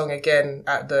perform the song again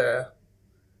at the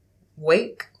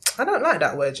wake. I don't like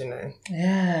that word, you know.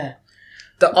 Yeah.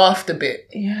 The after bit.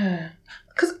 Yeah.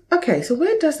 So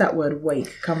where does that word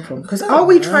wake come from? Because are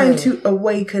we trying to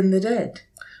awaken the dead?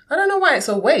 I don't know why it's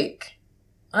awake.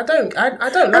 I don't like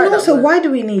that word. And also, why do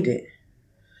we need it?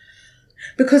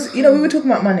 Because, we were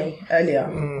talking about money earlier.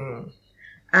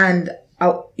 And,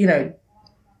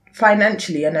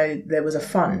 financially, I know there was a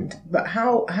fund, but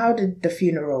how did the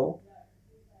funeral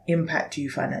impact you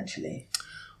financially?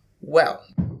 Well,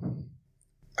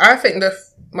 I think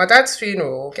my dad's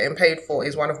funeral getting paid for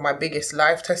is one of my biggest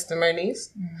life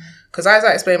testimonies. Because as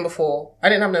I explained before, I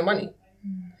didn't have no money.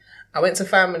 I went to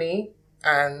family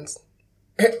and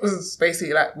it was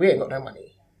basically like, we ain't got no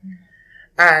money.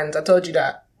 And I told you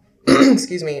that,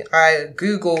 excuse me, I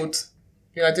Googled,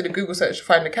 I did a Google search to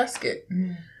find a casket.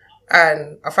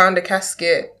 And I found a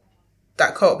casket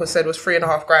that Co-op said was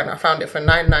 $3,500. I found it for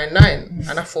 $999.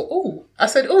 And I thought,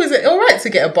 is it all right to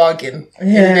get a bargain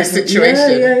in this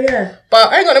situation? Yeah.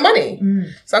 But I ain't got no money.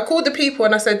 So I called the people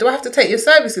and I said, do I have to take your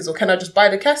services or can I just buy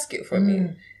the casket from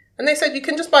you? And they said, you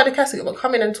can just buy the casket, but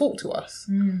come in and talk to us.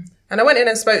 And I went in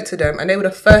and spoke to them and they were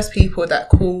the first people that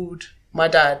called my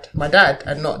dad,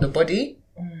 and not the body.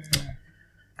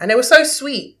 And they were so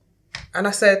sweet. And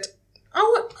I said, I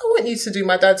want you to do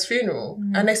my dad's funeral.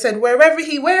 And they said, where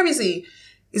is he?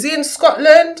 Is he in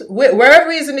Scotland? Wherever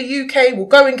he is in the UK, we'll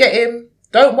go and get him.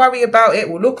 Don't worry about it.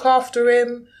 We'll look after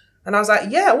him. And I was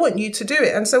like, yeah, I want you to do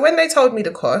it. And so when they told me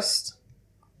the cost,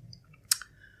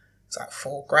 it's like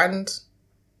 $4,000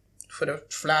 for the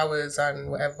flowers and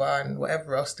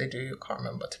whatever else they do. I can't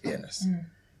remember, to be honest.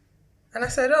 And I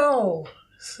said,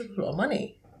 it's a lot of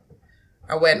money.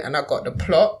 I went and I got the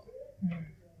plot.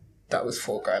 That was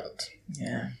 $4,000.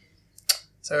 Yeah.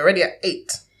 So already at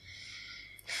 8.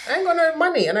 I ain't got no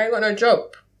money and I ain't got no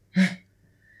job.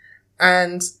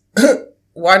 And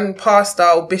one pastor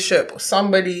or bishop or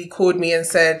somebody called me and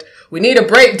said, we need a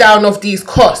breakdown of these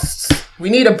costs. We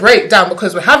need a breakdown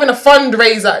because we're having a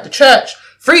fundraiser at the church.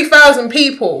 3,000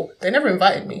 people. They never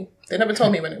invited me. They never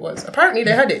told me when it was. Apparently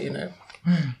they had it,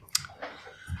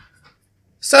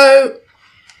 So...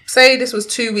 say this was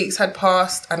 2 weeks had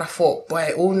passed and I thought,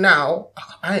 boy, all now,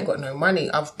 I ain't got no money.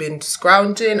 I've been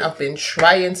scrounging. I've been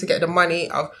trying to get the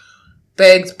money. I've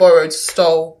begged, borrowed,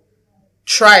 stole,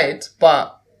 tried,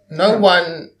 but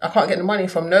I can't get the money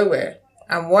from nowhere.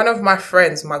 And one of my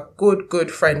friends, my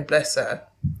good friend, bless her,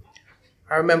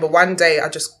 I remember one day I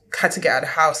just had to get out of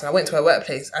the house and I went to her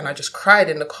workplace and I just cried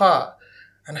in the car.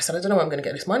 And I said, I don't know where I'm going to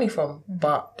get this money from,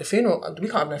 but the funeral, we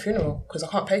can't have no funeral because I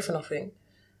can't pay for nothing.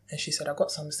 And she said, I've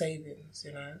got some savings,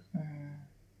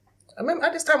 I remember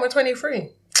at this time we're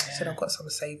 23. She said, I've got some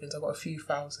savings. I've got a few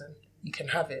thousand. You can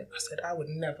have it. I said, I would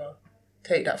never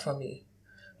take that from you.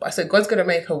 But I said, God's going to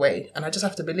make a way and I just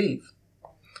have to believe.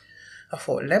 I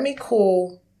thought, let me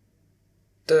call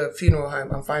the funeral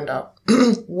home and find out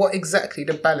what exactly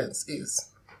the balance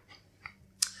is.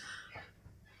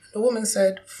 The woman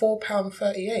said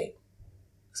 £4.38.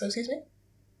 So, excuse me?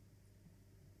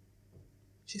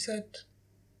 She said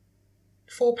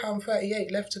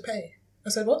 £4.38 left to pay. I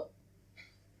said, what?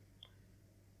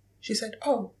 She said,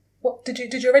 oh, what did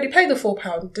you already pay the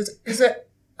 £4? Is it?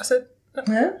 I said, no.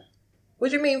 Yeah?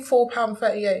 What do you mean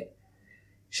 £4.38?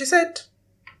 She said,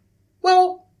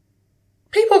 well,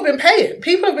 people have been paying.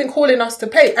 People have been calling us to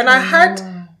pay. And I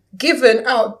had given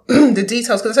out the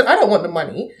details because I said, I don't want the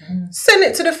money. Send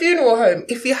it to the funeral home.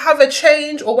 If you have a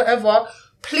change or whatever,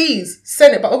 please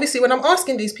send it. But obviously when I'm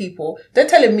asking these people, they're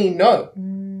telling me no.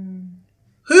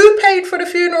 Who paid for the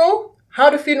funeral? How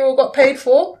the funeral got paid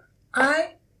for?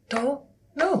 I don't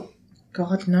know.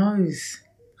 God knows.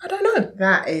 I don't know.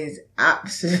 That is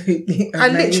absolutely amazing. I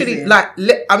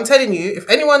literally, I'm telling you, if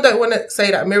anyone don't want to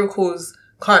say that miracles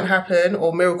can't happen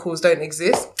or miracles don't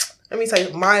exist, let me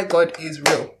say, my God is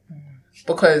real.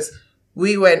 Because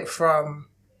we went from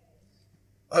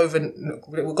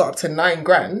we got up to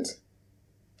 £9,000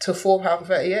 to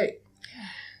 £4.38.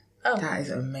 Oh. That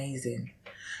is amazing.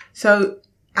 So,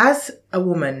 as a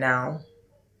woman now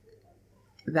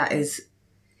that is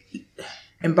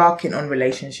embarking on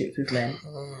relationships with men,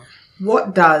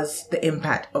 what does the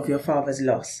impact of your father's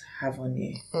loss have on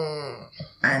you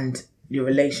and your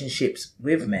relationships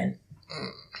with men?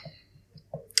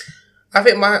 I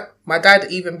think my dad,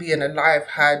 even being alive,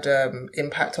 had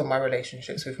impact on my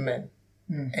relationships with men.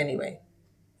 Anyway.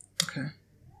 Okay.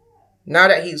 Now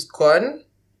that he's gone,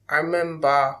 I remember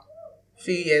a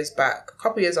few years back, a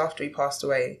couple years after he passed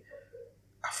away,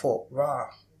 I thought,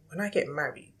 when I get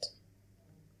married,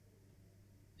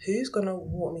 who's going to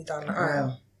walk me down the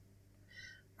aisle?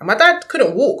 And my dad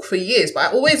couldn't walk for years, but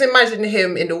I always imagined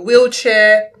him in the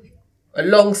wheelchair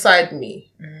alongside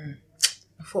me.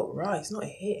 I thought, he's not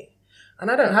here. And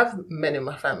I don't have men in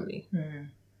my family.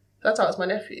 That's how it's my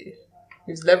nephew.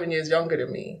 He's 11 years younger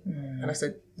than me. And I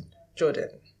said, Jordan,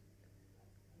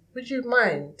 would you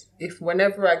mind if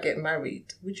whenever I get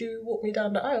married, would you walk me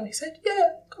down the aisle? He said, yeah,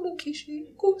 come on, Kishi.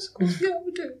 Of course. Yeah,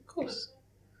 we do. Of course.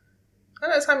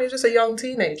 And at the time, he was just a young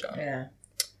teenager. Yeah.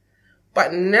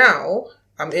 But now,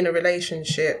 I'm in a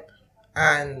relationship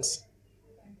and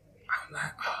I'm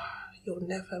like, you'll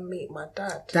never meet my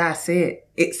dad. That's it.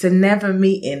 It's a never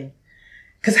meeting.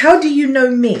 Because how do you know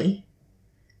me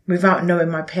without knowing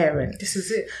my parents? This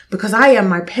is it. Because I am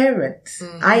my parents.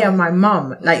 I am my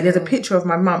mum. Like, there's a picture of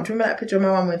my mum. Do you remember that picture of my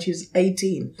mum when she was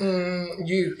 18?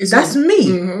 That's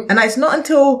me. And it's not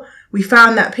until we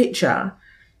found that picture,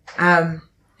 it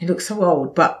looks so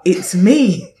old, but it's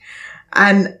me.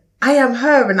 And I am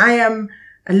her and I am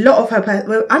a lot of her.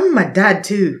 Well, I'm my dad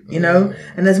too, you know?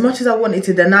 And as much as I wanted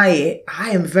to deny it,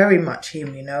 I am very much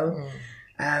him, you know?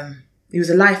 He was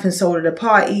a life and soul of the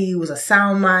party. He was a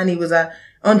sound man. He was a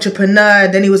entrepreneur.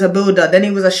 Then he was a builder. Then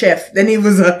he was a chef. Then he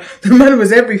was the man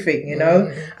was everything, you know?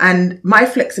 And my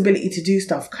flexibility to do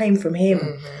stuff came from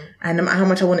him. And no matter how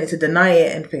much I wanted to deny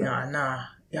it and think, nah,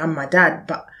 I'm my dad.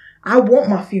 But I want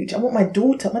my future. I want my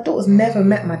daughter. My daughter's never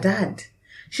met my dad.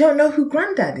 She don't know who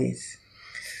granddad is.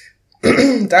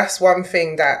 That's one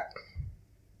thing that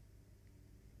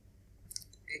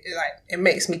it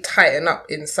makes me tighten up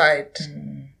inside.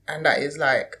 And that is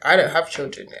like, I don't have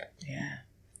children yet. Yeah.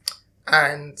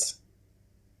 And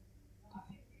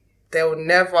they'll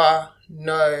never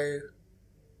know.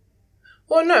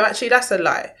 Well, no, actually, that's a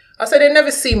lie. I said they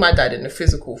never see my dad in the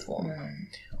physical form.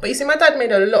 But you see, my dad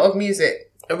made a lot of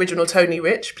music. Original Tony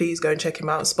Rich. Please go and check him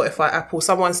out. Spotify, Apple.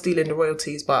 Someone's stealing the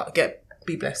royalties, but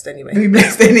be blessed anyway. Be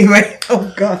blessed anyway.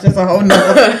 Oh, gosh, that's a whole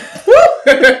nother...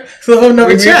 It's a whole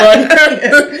nother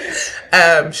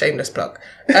chat. Shameless plug.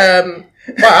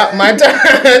 But my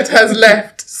dad has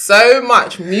left so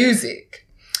much music.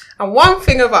 And one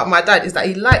thing about my dad is that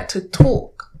he liked to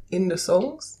talk in the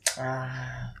songs.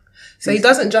 So he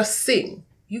doesn't just sing.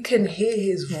 You can hear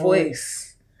his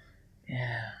voice.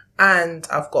 Yeah. And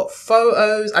I've got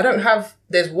photos.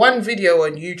 There's one video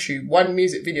on YouTube, one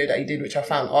music video that he did, which I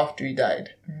found after he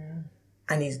died.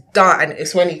 And he's done, and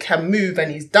it's when he can move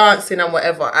and he's dancing and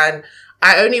whatever. And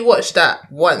I only watch that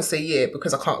once a year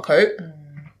because I can't cope.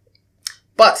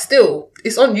 But still,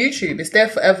 it's on YouTube. It's there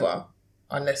forever.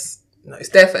 It's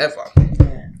there forever.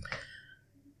 Yeah.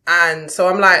 And so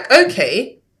I'm like,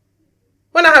 okay,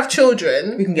 when I have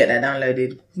children... We can get that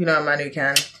downloaded. You know a man who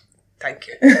can. Thank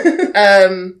you.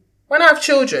 When I have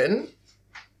children,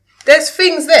 there's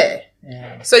things there.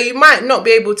 Yeah. So you might not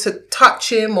be able to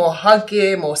touch him or hug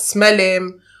him or smell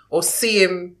him or see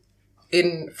him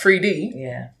in 3D.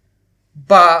 Yeah.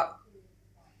 But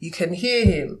you can hear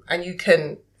him and you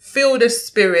can feel the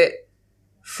spirit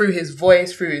through his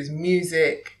voice, through his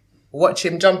music, watch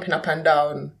him jumping up and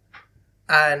down.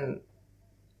 And,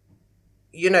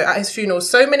 you know, at his funeral,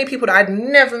 so many people that I'd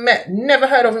never met, never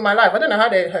heard of in my life. I don't know how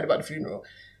they heard about the funeral.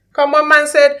 One man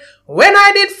said, when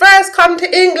I did first come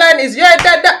to England, is your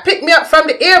dad that picked me up from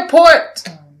the airport.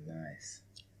 Oh, nice.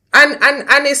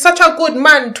 And he's such a good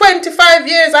man. 25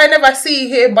 years I never see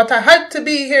him, but I had to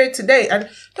be here today. And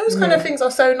those kind of things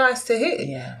are so nice to hear.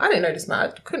 Yeah. I didn't know this man.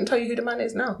 I couldn't tell you who the man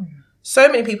is now. So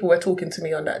many people were talking to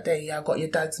me on that day. Yeah, I got your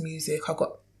dad's music.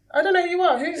 I don't know who you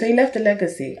are. Who? So he left a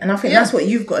legacy. And I think that's what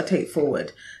you've got to take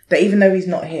forward. That even though he's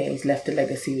not here, he's left a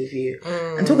legacy with you.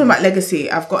 And talking about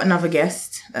legacy, I've got another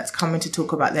guest that's coming to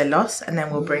talk about their loss. And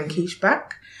then we'll bring Keish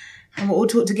back. And we'll all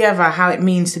talk together how it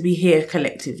means to be here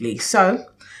collectively. So,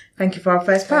 thank you for our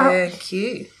first part. Thank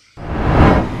you.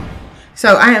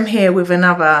 So I am here with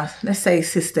another, let's say,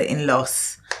 sister in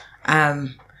loss.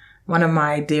 One of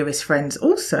my dearest friends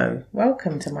also.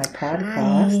 Welcome to my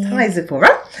podcast. Hi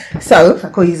Zipporah. So, I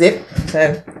call you Zip.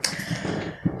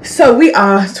 So we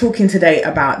are talking today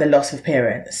about the loss of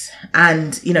parents.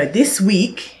 And, you know, this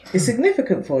week is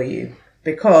significant for you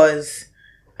because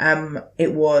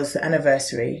it was the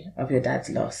anniversary of your dad's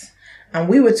loss. And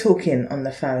we were talking on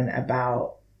the phone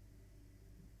about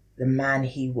the man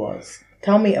he was.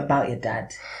 Tell me about your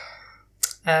dad.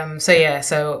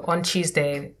 So on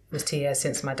Tuesday, it was 2 years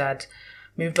since my dad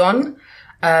moved on.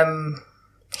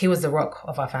 He was the rock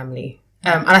of our family.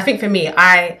 And I think for me,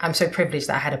 I'm so privileged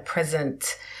that I had a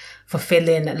present,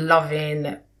 fulfilling,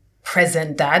 loving,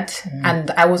 present dad.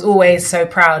 And I was always so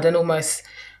proud and almost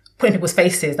putting people's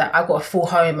faces that I've got a full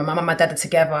home and my mum and my dad are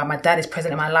together. My dad is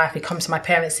present in my life. He comes to my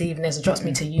parents' evenings and drops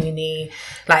me to uni.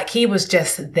 Like, he was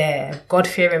just there.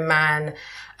 God-fearing man.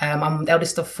 I'm the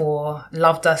eldest of 4,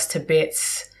 loved us to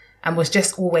bits and was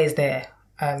just always there.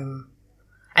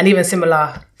 And even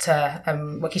similar to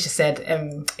what Keisha said,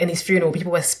 in his funeral,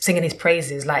 people were singing his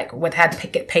praises. Like, when they had to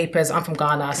get papers, I'm from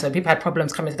Ghana, so people had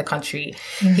problems coming to the country.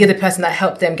 He was the person that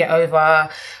helped them get over.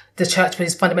 The church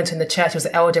was fundamental in the church. He was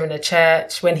the elder in the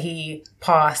church. When he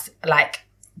passed,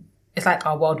 it's like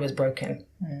our world was broken,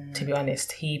 to be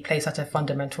honest. He played such a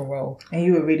fundamental role. And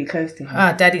you were really close to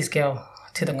him. Daddy's girl,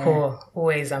 to the core,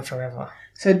 always and forever.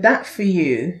 So that for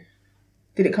you,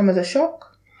 did it come as a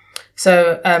shock?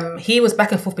 So he was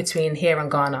back and forth between here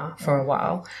and Ghana for a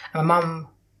while. And my mum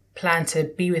planned to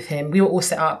be with him. We were all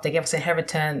set up. They gave us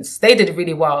inheritance. They did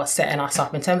really well setting us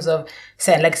up in terms of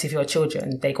setting legacy for your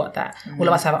children. They got that. All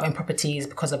of us have our own properties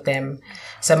because of them.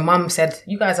 So mum said,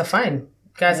 you guys are fine.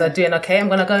 You guys are doing okay. I'm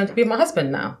going to go and be with my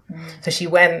husband now. So she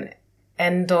went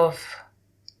end of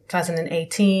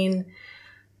 2018.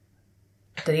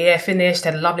 The year finished,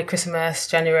 had a lovely Christmas,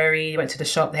 January, went to the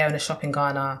shop, they're in a shop in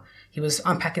Ghana. He was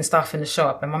unpacking stuff in the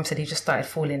shop and mum said he just started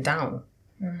falling down.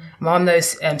 Mum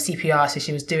knows CPR, so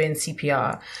she was doing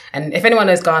CPR. And if anyone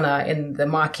knows Ghana in the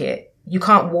market, you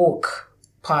can't walk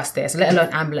past there, so let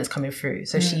alone ambulance coming through.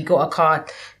 So she got a car,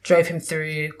 drove him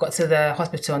through, got to the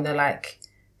hospital and they're like,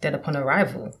 dead upon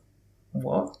arrival.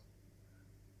 What?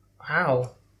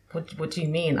 How? What do you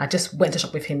mean? I just went to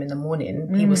shop with him in the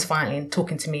morning. He was fine,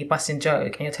 talking to me, busting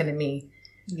joke, and you're telling me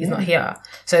he's not here.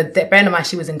 So bearing in mind,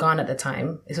 she was in Ghana at the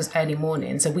time. This was early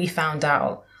morning. So we found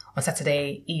out on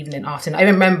Saturday evening, afternoon. I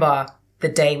remember the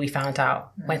day we found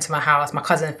out. Went to my house. My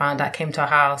cousin found out, came to our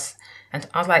house. And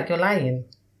I was like, you're lying.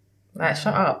 Like,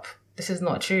 shut up. This is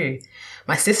not true.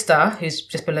 My sister, who's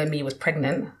just below me, was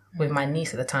pregnant with my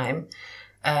niece at the time.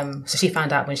 So she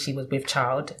found out when she was with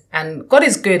child. And God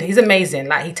is good. He's amazing.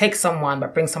 Like, he takes someone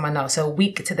but brings someone else. So a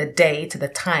week to the day, to the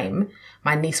time,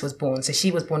 my niece was born. So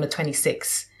she was born the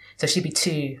 26th. So she'd be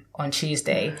 2 on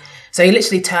Tuesday. So he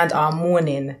literally turned our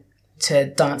morning to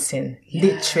dancing,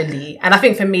 literally. And I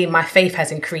think for me, my faith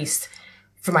has increased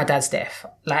through my dad's death.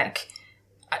 Like,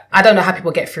 I don't know how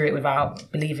people get through it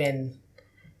without believing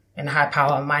in a high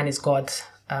power. Mine is God,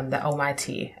 the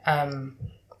Almighty.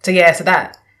 So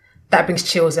that brings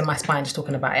chills in my spine just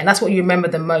talking about it. And that's what you remember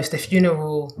the most. The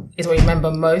funeral is what you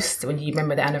remember most when you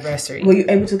remember the anniversary. Were you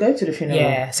able to go to the funeral?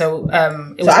 Yeah. So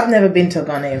I've never been to a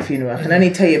Ghanaian funeral. I can only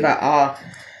tell you about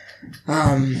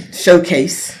our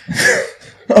showcase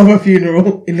of a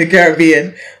funeral in the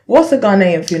Caribbean. What's a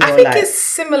Ghanaian funeral like? I think it's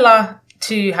similar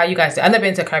to how you guys do. I've never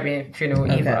been to a Caribbean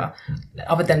funeral either,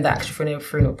 other than the actual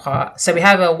funeral part. So we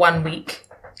have a 1 week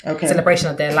celebration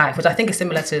of their life, which I think is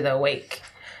similar to the wake.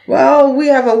 Well, we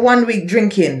have a 1 week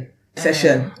drinking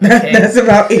session. Okay. That's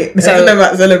about it. That's So- not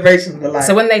about celebration for life.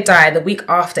 So when they die, the week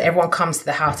after, everyone comes to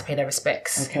the house to pay their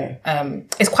respects. Okay.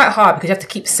 It's quite hard because you have to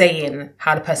keep saying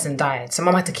how the person died. So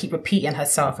mum had to keep repeating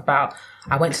herself about,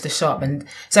 I went to the shop. And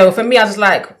so for me, I was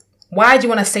like, why do you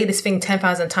want to say this thing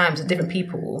 10,000 times to different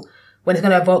people when it's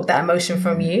going to evoke that emotion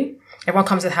from you? Everyone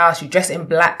comes to the house, you dress in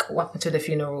black up until the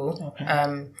funeral.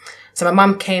 Okay. So my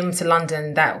mum came to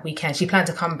London that weekend. She planned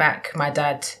to come back, my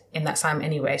dad, in that time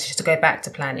anyway. So she had to go back to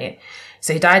plan it.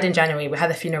 So he died in January. We had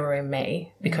the funeral in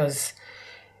May because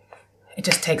it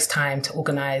just takes time to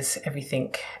organise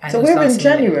everything. And So it was we're in last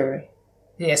minute. January.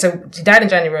 Yeah, so he died in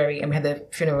January and we had the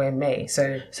funeral in May.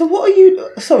 So So what are you...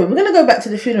 Sorry, we're going to go back to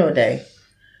the funeral day.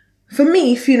 For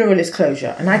me, funeral is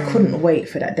closure. And I couldn't wait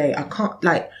for that day. I can't,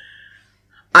 like...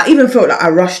 I even felt like I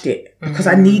rushed it because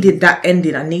I needed that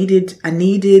ending. I needed...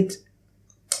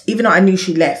 Even though I knew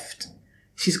she left,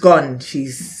 she's gone.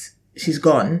 She's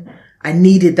gone. I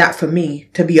needed that for me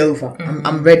to be over.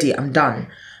 I'm ready. I'm done.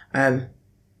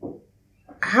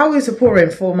 How is Zipporah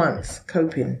in 4 months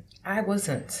coping? I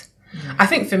wasn't. I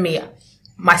think for me,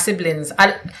 my siblings,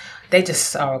 they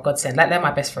just are a godsend. Like, they're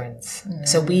my best friends.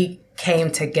 So we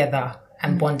came together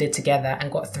and bonded together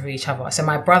and got through each other. So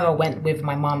my brother went with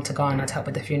my mum to Ghana to help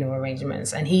with the funeral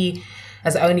arrangements. And he,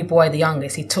 as the only boy, the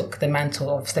youngest, he took the mantle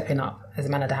of stepping up as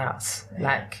the man of the house.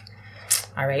 Like,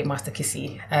 irate Master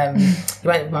Kissy. He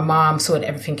went with my mum, sorted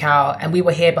everything out. And we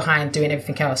were here behind doing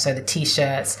everything else. So the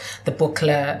T-shirts, the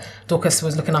booklet. Dorcas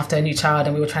was looking after a new child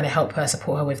and we were trying to help her,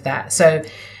 support her with that. So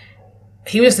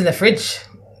he was in the fridge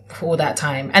for all that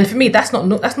time. And for me, that's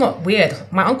not weird.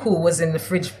 My uncle was in the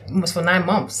fridge almost for 9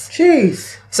 months.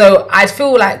 Jeez. So I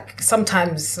feel like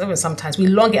sometimes we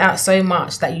long it out so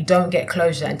much that you don't get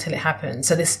closure until it happens.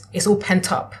 So it's all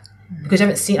pent up because I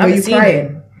haven't seen crying?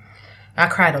 him. I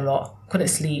cried a lot. Couldn't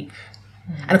sleep.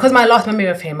 And because my last memory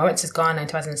of him, I went to Ghana in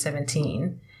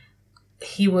 2017.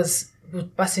 He was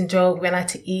busting joke, went out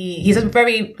to eat. He's a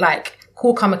very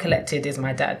cool, calm and collected is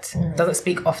my dad. Doesn't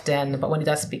speak often, but when he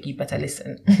does speak, you better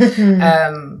listen.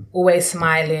 Always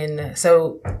smiling.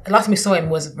 So the last time we saw him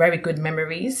was very good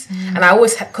memories. And I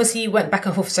always, because he went back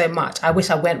and forth so much, I wish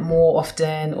I went more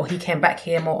often or he came back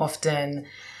here more often.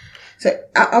 So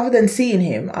other than seeing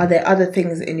him, are there other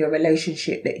things in your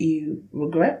relationship that you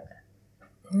regret?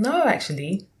 No,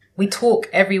 actually. We talk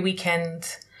every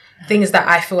weekend. Things that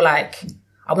I feel like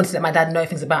I wanted to let my dad know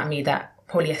things about me that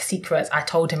probably are secrets. I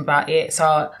told him about it.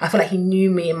 So I feel like he knew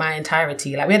me in my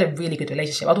entirety. Like, we had a really good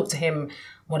relationship. I talk to him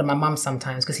more than my mum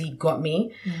sometimes because he got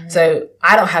me. So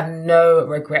I don't have no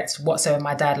regrets whatsoever.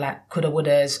 My dad, coulda,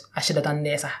 woulda, I should have done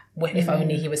this. If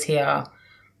only he was here.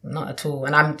 Not at all.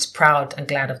 And I'm proud and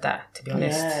glad of that, to be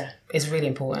honest. Yeah. It's really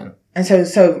important. And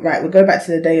so right, we'll go back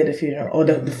to the day of the funeral or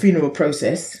the funeral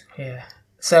process. Yeah.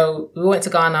 So we went to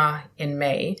Ghana in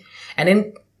May, and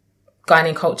in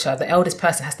Ghanaian culture, the eldest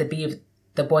person has to be with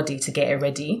the body to get it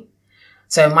ready.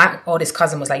 So my oldest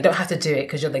cousin was like, you don't have to do it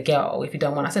because you're the girl if you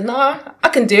don't want. I said, no, I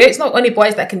can do it. It's not only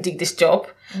boys that can do this job.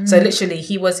 So literally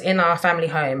he was in our family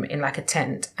home in a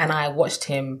tent, and I watched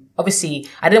him. Obviously,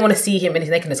 I didn't want to see him in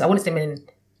his nakedness. I wanted him in,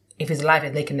 if he's alive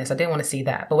in nakedness, I didn't want to see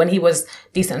that. But when he was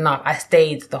decent enough, I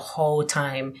stayed the whole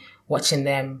time watching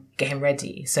them get him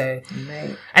ready. So,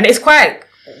 and it's quite,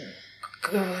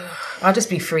 I'll just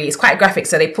be free. It's quite graphic.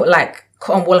 So they put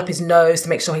cotton wool up his nose to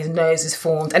make sure his nose is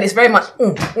formed. And it's very much,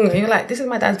 you're like, this is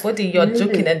my dad's body. You're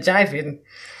joking and jiving.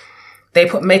 They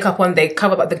put makeup on. They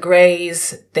cover up the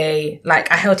greys. I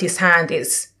held his hand.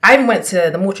 I even went to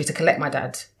the mortuary to collect my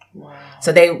dad. Wow.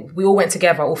 So we all went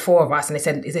together, all 4 of us, and they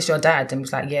said, is this your dad? And we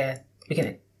was like, yeah, we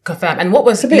can confirm. And what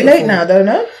was It's a bit late now though,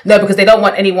 no? No, because they don't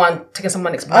want anyone taking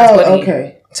someone's body.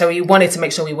 Okay. So we wanted to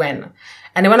make sure we went.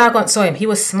 And then when I saw him, he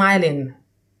was smiling,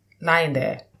 lying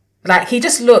there. He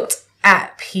just looked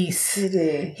at peace. Did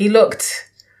he? He looked,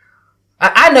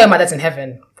 I know my dad's in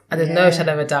heaven. And there's no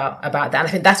shadow of a doubt about that. And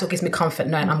I think that's what gives me comfort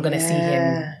knowing I'm going to see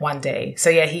him one day. So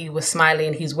yeah, he was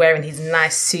smiling. He was wearing his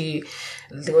nice suit,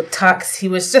 little tux. He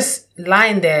was just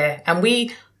lying there. And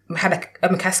we had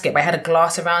a casket, but I had a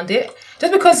glass around it.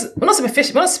 Just because we're not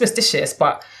superstitious,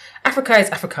 but Africa is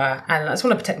Africa. And I just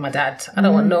want to protect my dad. I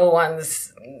don't want no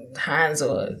one's hands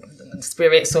or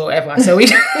spirits or whatever. So we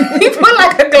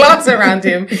put a glass around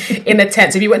him in a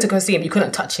tent. So if you went to go see him, you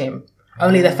couldn't touch him.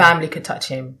 Only the family could touch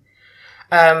him.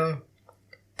 The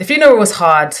funeral was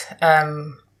hard,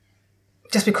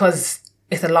 just because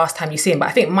it's the last time you see him. But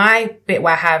I think my bit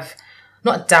where I have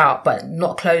not doubt, but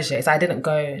not closure is I didn't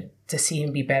go to see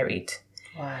him be buried.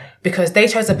 Why? Because they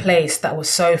chose a place that was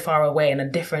so far away in a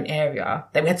different area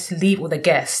that we had to leave all the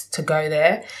guests to go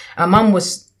there. And Mum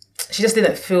was she just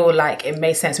didn't feel like it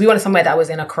made sense. We wanted somewhere that was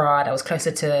in Accra, that was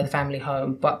closer to the family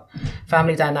home, but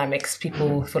family dynamics,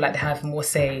 people feel like they have more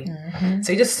say.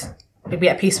 So you just be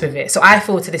at peace with it. So I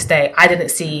feel to this day, I didn't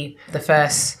see the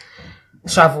first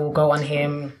shovel go on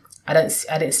him. I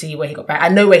didn't see where he got buried. I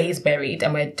know where he's buried,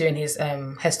 and we're doing his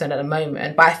headstone at the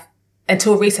moment. But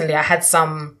until recently, I had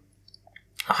some,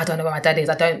 I don't know where my dad is.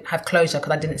 I don't have closure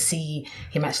because I didn't see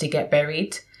him actually get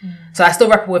buried. So I still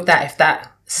grapple with that, if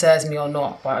that serves me or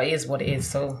not. But it is what it is.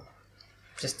 So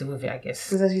just deal with it, I guess.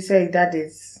 Because as you say, Dad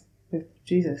is with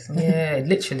Jesus. Yeah,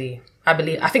 literally.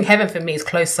 I think heaven for me is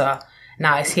closer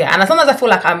now. It's here. And sometimes I feel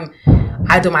like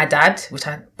I do my dad, which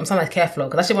I'm sometimes careful of,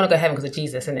 because I actually want to go heaven because of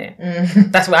Jesus,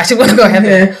 innit? That's why I actually want to go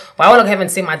heaven. But I want to go heaven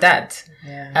and see my dad.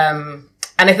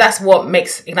 And if that's what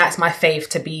ignites my faith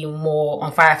to be more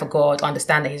on fire for God,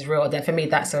 understand that he's real, then for me,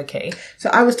 that's okay.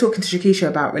 So I was talking to Shakisha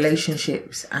about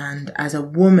relationships, and as a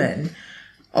woman,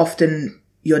 often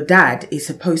your dad is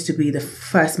supposed to be the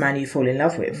first man you fall in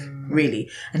love with, really.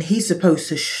 And he's supposed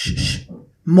to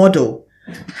model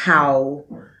how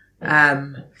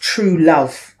true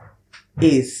love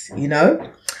is, you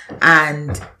know?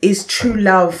 And is true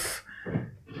love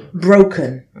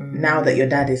broken now that your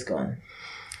dad is gone?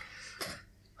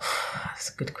 That's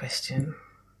a good question.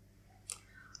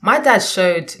 My dad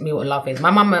showed me what love is. My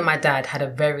mum and my dad had a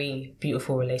very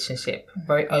beautiful relationship,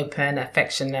 very open,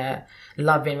 affectionate,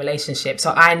 loving relationship.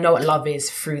 So I know what love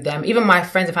is through them. Even my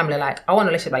friends and family are like, I want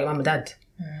a relationship like your mum and dad.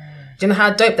 Do you know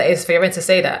how dope that is for your friend to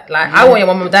say that? Like, I want your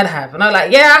mum and dad to have. And I'm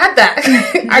like, yeah, I had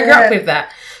that. I grew up with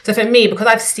that. So for me, because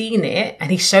I've seen it and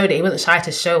he showed it, he wasn't shy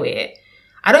to show it,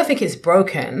 I don't think it's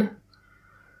broken.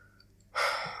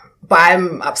 But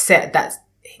I'm upset that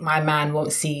my man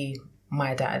won't see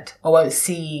my dad, or won't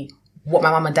see what my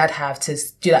mum and dad have to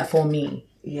do that for me.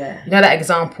 Yeah. You know that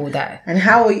example that... And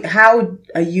how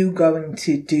are you going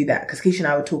to do that? Because Keisha and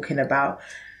I were talking about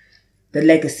the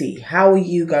legacy. How are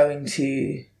you going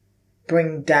to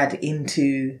bring dad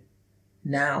into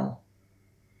now?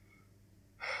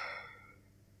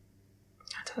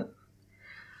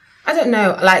 I don't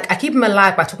know. Like, I keep him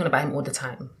alive by talking about him all the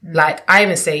time. Like, I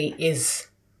even say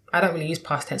I don't really use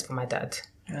past tense for my dad.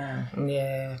 Yeah.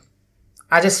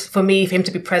 For me, for him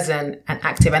to be present and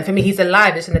active, and for me, he's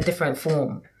alive, just in a different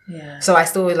form. Yeah. So I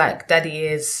still like,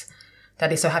 Daddy's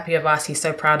so happy with us. He's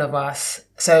so proud of us.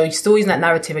 So still using that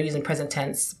narrative of using present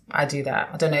tense, I do that.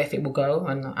 I don't know if it will go,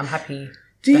 and I'm happy.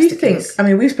 Do you think, I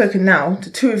mean, we've spoken now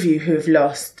to two of you who have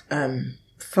lost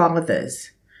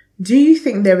fathers. Do you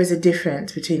think there is a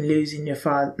difference between losing your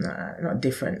father, no, not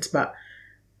difference, but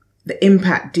the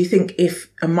impact? Do you think if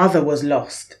a mother was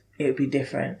lost, it would be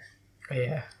different?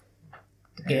 Yeah.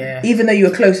 Even though you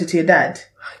were closer to your dad?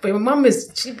 But my mum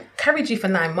she carried you for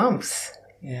 9 months.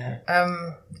 Yeah.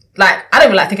 Like, I don't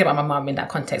really like thinking about my mum in that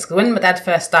context. Because when my dad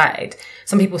first died,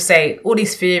 some people say all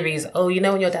these theories, oh, you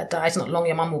know, when your dad dies, not long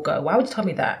your mum will go. Why would you tell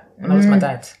me that when I was my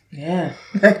dad? Yeah.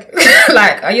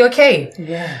 Like, are you okay?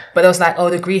 Yeah. But it was like, oh,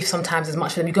 the grief sometimes is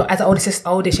much for them. You got, as the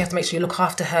oldest, you have to make sure you look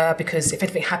after her, because if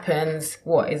anything happens,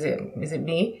 what is it? Is it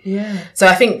me? Yeah. So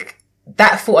I think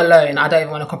that thought alone, I don't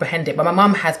even want to comprehend it. But my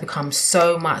mum has become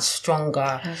so much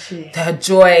stronger. Her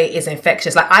joy is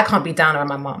infectious. Like, I can't be down around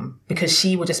my mum, because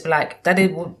she will just be like, Daddy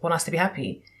would want us to be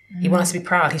happy. He wants us to be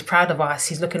proud. He's proud of us.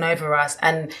 He's looking over us.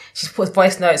 And she puts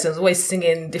voice notes and is always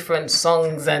singing different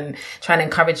songs and trying to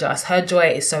encourage us. Her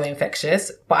joy is so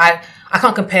infectious. But I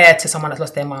can't compare to someone that's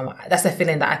lost their mum. That's the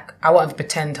feeling that I won't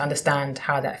pretend to understand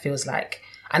how that feels like.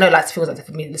 I know it feels like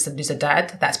for me to lose a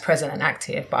dad that's present and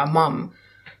active, but a mum,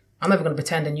 I'm never going to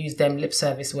pretend and use them lip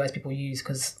service words people use,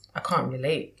 because I can't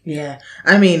relate. Yeah.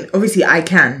 I mean, obviously I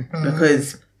can,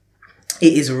 because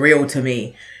it is real to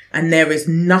me. And there is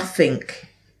nothing...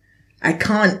 I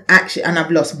can't actually... And I've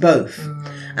lost both.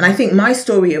 And I think my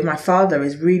story of my father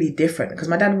is really different, because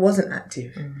my dad wasn't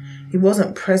active. He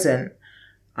wasn't present.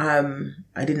 I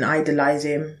didn't idolize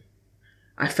him.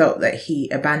 I felt that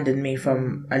he abandoned me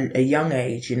from a young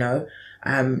age, you know.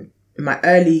 In my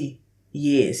early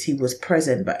years, he was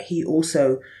present, but he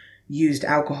also used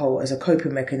alcohol as a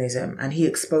coping mechanism, and he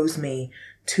exposed me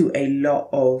to a lot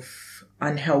of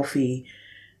unhealthy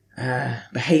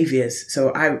behaviors. So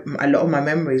a lot of my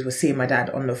memories were seeing my dad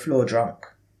on the floor drunk,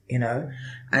 you know.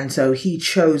 And so he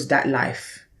chose that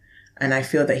life, and I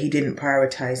feel that he didn't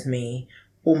prioritize me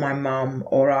or my mum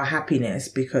or our happiness,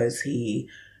 because he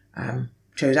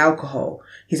chose alcohol.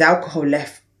 His alcohol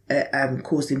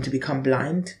caused him to become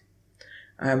blind.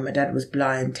 My dad was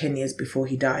blind 10 years before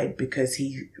he died, because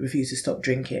he refused to stop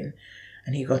drinking,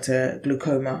 and he got a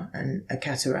glaucoma and a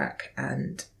cataract,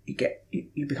 and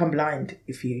you become blind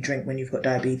if you drink when you've got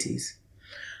diabetes.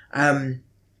 And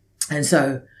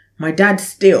so My dad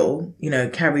still,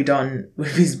 carried on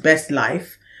with his best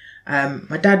life.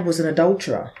 My dad was an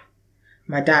adulterer.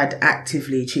 My dad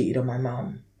actively cheated on my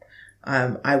mum.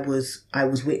 I was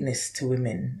witness to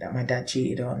women that my dad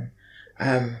cheated on.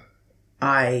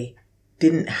 My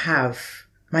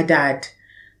dad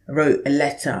wrote a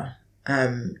letter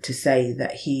to say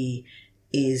that he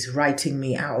is writing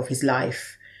me out of his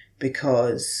life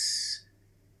because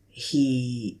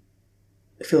he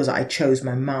feels like I chose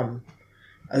my mum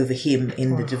over him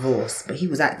in the divorce. But he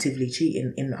was actively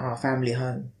cheating in our family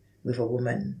home with a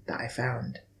woman that I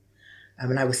found.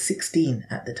 And I was 16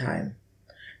 at the time.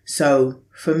 So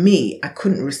for me, I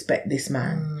couldn't respect this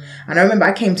man. And I remember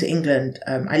I came to England.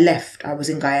 I was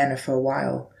in Guyana for a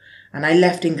while. And I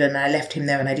left England and I left him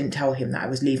there and I didn't tell him that I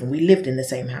was leaving. We lived in the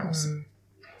same house.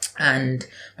 And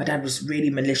my dad was really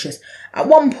malicious. At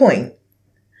one point,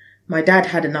 my dad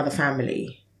had another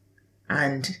family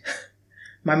and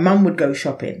my mum would go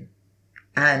shopping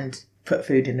and put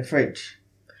food in the fridge.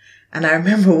 And I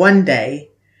remember one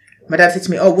day, my dad said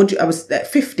to me, I was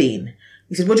 15.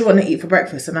 He said, what do you want to eat for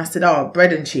breakfast? And I said,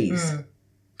 bread and cheese.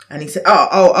 And he said,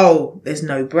 there's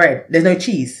no bread. There's no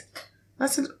cheese. I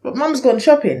said, well, Mum's gone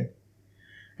shopping.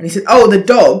 And he said, the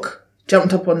dog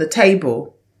jumped up on the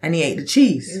table and he ate the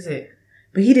cheese. Is it?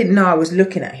 But he didn't know I was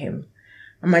looking at him.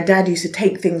 And my dad used to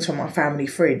take things from our family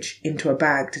fridge into a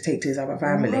bag to take to his other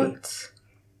family. What?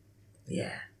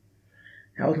 Yeah.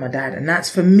 That was my dad. And that's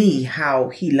for me how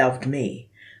he loved me.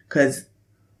 Because,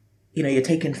 you're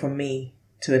taken from me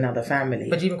to another family.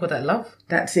 But do you even call that love?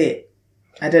 That's it.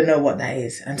 I don't know what that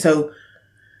is. And so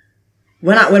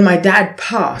when my dad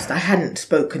passed, I hadn't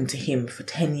spoken to him for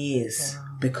 10 years. Wow.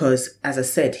 Because, as I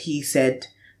said, he said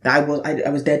that I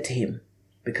was dead to him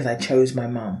because I chose my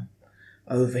mum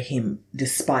over him,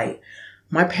 despite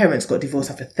my parents got divorced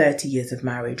after 30 years of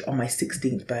marriage on my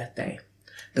 16th birthday.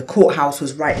 The courthouse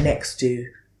was right next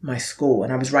to my school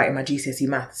and I was writing my GCSE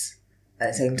maths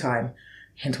at the same time.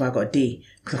 Hence why I got a D,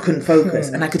 because I couldn't focus.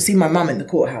 And I could see my mum in the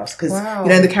courthouse because,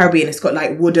 in the Caribbean, it's got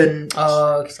like wooden...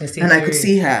 Oh, you can see and through. I could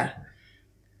see her.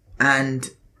 And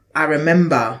I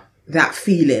remember that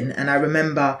feeling and I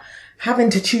remember having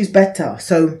to choose better.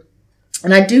 So,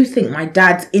 and I do think my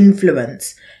dad's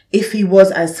influence, if he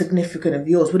was as significant as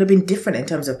yours, would have been different in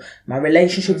terms of my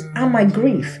relationships and my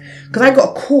grief. Because I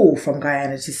got a call from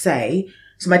Guyana to say,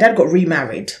 so my dad got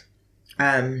remarried.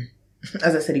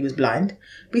 As I said, he was blind,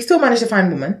 but he still managed to find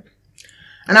a woman.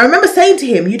 And I remember saying to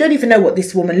him, you don't even know what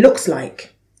this woman looks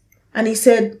like. And he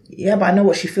said, yeah, but I know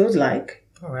what she feels like.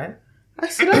 All right. I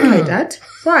said, okay, Dad.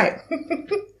 Right.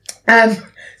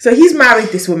 So he's married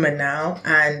this woman now,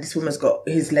 and this woman's got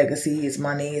his legacy, his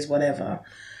money, his whatever.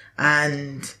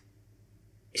 And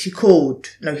she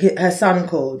called, her son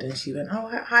called, and she went,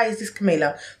 hi, is this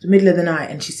Camilla? It was the middle of the night.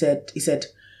 And he said,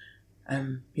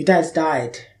 your dad's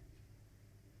died.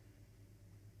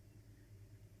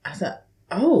 I thought,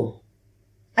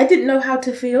 I didn't know how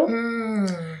to feel. And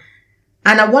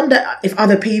I wonder if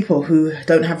other people who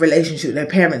don't have relationships with their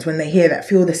parents, when they hear that,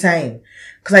 feel the same.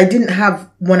 Because I didn't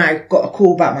have, when I got a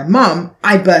call about my mum,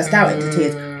 I burst out into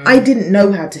tears. I didn't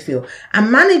know how to feel.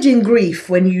 And managing grief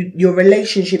when your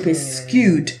relationship is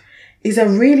skewed is a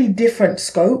really different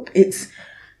scope. It's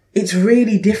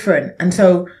really different. And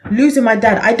so losing my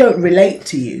dad, I don't relate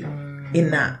to you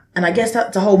in that. And I guess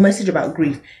that's the whole message about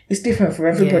grief. It's different for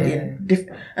everybody. Yeah.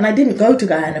 And I didn't go to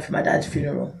Guyana for my dad's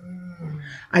funeral.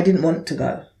 I didn't want to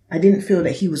go. I didn't feel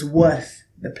that he was worth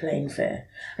the plane fare.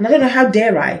 And I don't know, how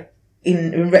dare I,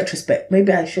 in retrospect,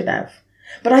 maybe I should have.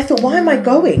 But I thought, why am I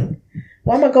going?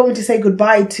 Why am I going to say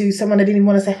goodbye to someone I didn't even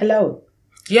want to say hello?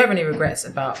 Do you have any regrets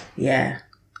about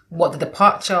what, the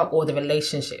departure or the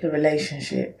relationship? The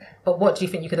relationship. But what do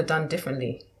you think you could have done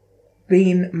differently?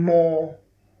 Being more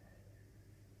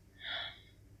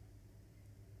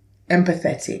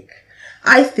empathetic.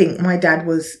 I think my dad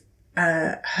was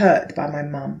hurt by my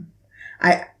mum.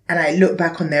 I look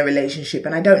back on their relationship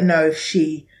and I don't know if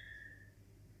she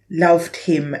loved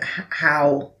him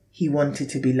how he wanted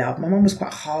to be loved. My mum was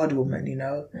quite a hard woman,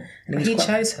 And he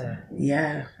chose her.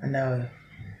 Yeah, I know.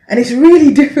 And it's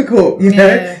really difficult, you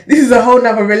know. This is a whole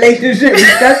nother relationship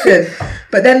discussion.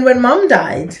 But then when mum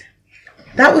died,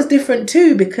 that was different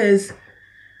too, because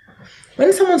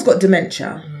when someone's got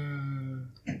dementia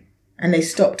and they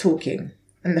stop talking,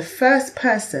 and the first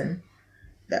person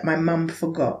that my mum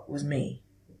forgot was me.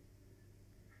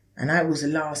 And I was the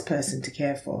last person to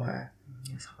care for her.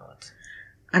 It's hard.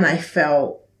 And I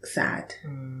felt sad.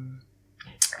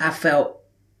 I felt,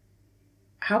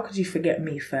 how could you forget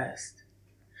me first?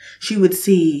 She would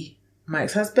see my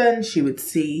ex-husband, she would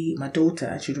see my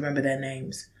daughter, she would remember their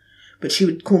names, but she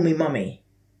would call me mummy.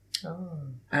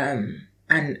 And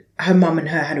and her mum and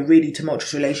her had a really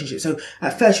tumultuous relationship. So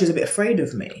at first she was a bit afraid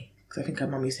of me because I think her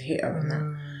mum used to hit her and that.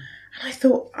 And I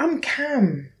thought, I'm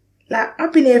Cam. Like,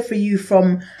 I've been here for you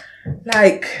from,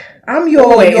 like, I'm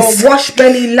your wash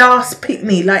belly last pick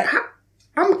me. Like,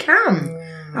 I'm Cam.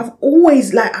 I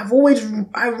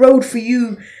rode for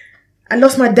you. I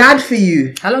lost my dad for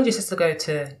you. How long did your sister go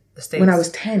to the States? When I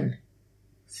was 10.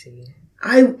 See.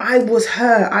 I was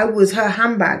her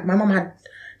handbag. My mum had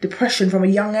depression from a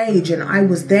young age, and I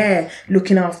was there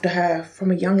looking after her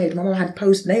from a young age. My mum had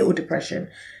postnatal depression.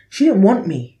 She didn't want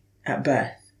me at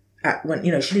birth.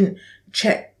 She didn't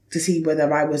check to see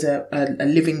whether I was a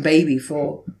living baby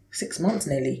for 6 months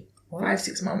nearly.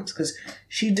 5-6 months, because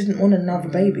she didn't want another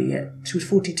baby yet. She was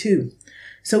 42.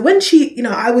 So when she,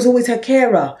 I was always her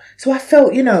carer. So I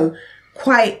felt,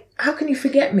 quite, how can you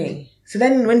forget me? So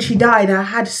then when she died, I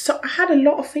had a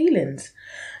lot of feelings.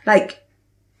 Like,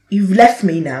 you've left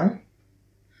me now.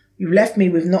 You've left me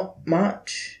with not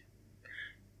much.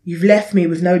 You've left me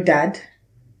with no dad.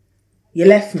 You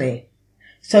left me.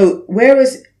 So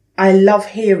whereas I love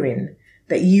hearing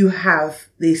that you have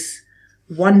this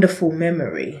wonderful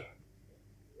memory,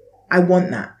 I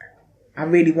want that. I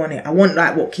really want it. I want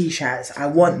like what Keisha has. I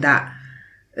want that.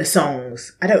 The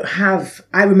songs.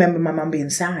 I remember my mum being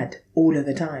sad all of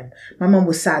the time. My mum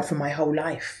was sad for my whole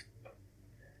life.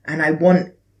 And I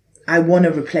want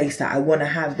to replace that. I want to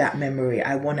have that memory.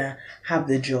 I want to have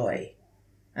the joy.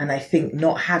 And I think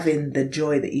not having the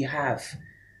joy that you have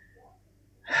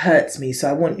hurts me. So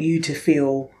I want you to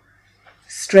feel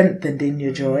strengthened in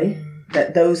your joy.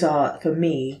 That those are, for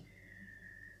me,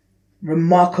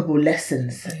 remarkable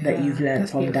lessons that you've learned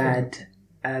from beautiful. Dad.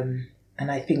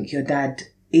 And I think your dad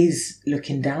is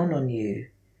looking down on you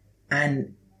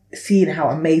and seeing how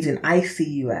amazing I see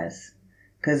you as.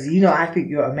 Because, I think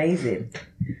you're amazing.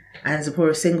 And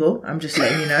Zipporah's single, I'm just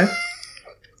letting you know.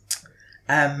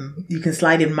 You can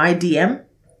slide in my DM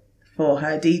for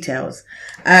her details.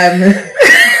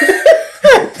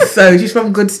 So she's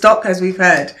from good stock, as we've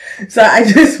heard. So I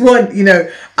just want,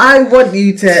 I want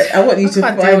you to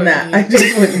find that. I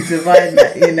just want you to find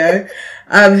that,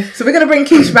 So we're going to bring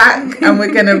Keish back and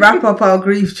we're going to wrap up our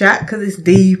grief chat because it's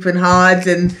deep and hard,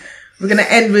 and we're going to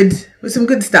end with some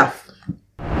good stuff.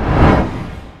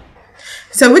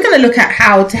 So we're going to look at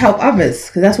how to help others,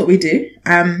 because that's what we do.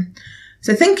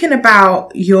 So thinking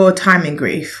about your time in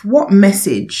grief, what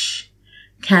message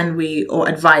or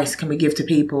advice can we give to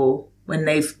people when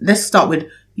let's start with,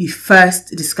 you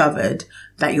first discovered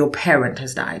that your parent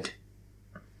has died?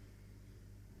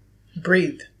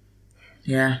 Breathe.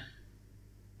 Yeah.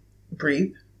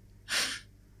 Breathe.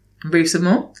 Breathe some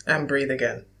more? And breathe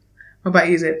again. What about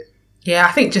you, Zip? Yeah,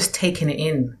 I think just taking it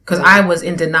in. Because I was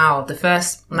in denial.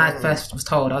 When I first was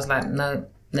told, I was like, no.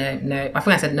 I think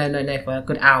I said no for a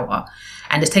good hour.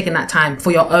 And just taking that time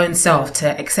for your own self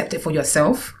to accept it for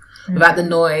yourself. Without the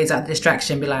noise, without the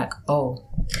distraction, be like, oh.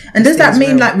 And does that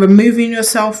mean like removing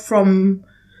yourself from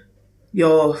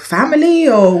your family,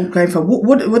 or going for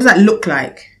what does that look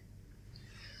like?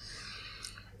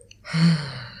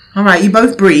 All right, you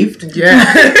both breathed.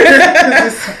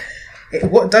 Yeah.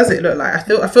 What does it look like?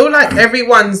 I feel like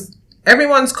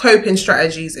everyone's coping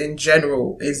strategies in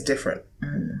general is different.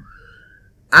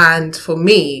 And for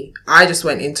me, I just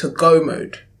went into go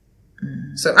mode.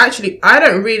 So actually, I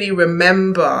don't really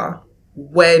remember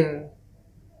when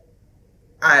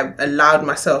I allowed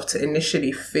myself to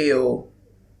initially feel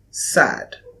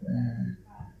sad.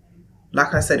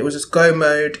 Like I said, it was just go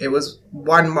mode. It was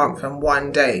 1 month and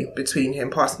 1 day between him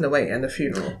passing away and the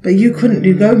funeral. But you couldn't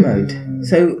do go mode.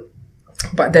 So,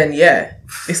 but then,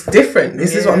 it's different.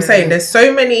 This is what I'm saying. There's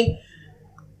so many...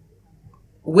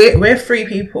 We're 3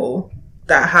 people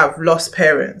that have lost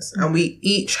parents, and we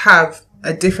each have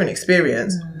a different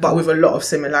experience, but with a lot of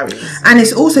similarities. And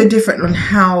it's also different on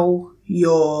how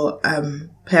your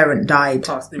parent died.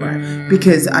 Right.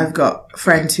 Because I've got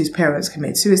friends whose parents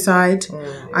commit suicide.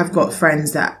 I've got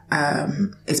friends that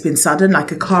it's been sudden,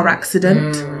 like a car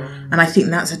accident. And I think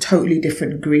that's a totally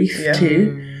different grief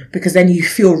too. Because then you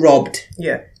feel robbed.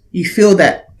 Yeah. You feel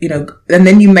that, and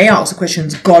then you may ask the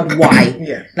questions, God,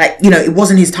 why? Like, it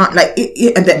wasn't his time. Like,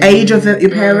 at the age of your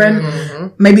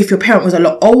parent, maybe if your parent was a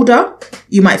lot older,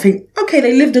 you might think, okay,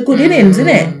 they lived a good innings,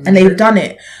 innit? And they've done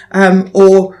it.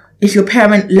 Or if your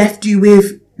parent left you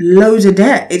with loads of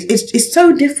debt, it's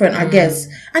so different, I guess.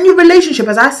 And your relationship,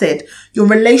 as I said, your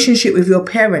relationship with your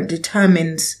parent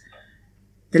determines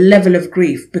the level of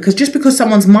grief, because just because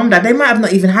someone's mum died, they might have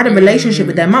not even had a relationship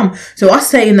with their mum. So us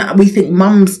saying that we think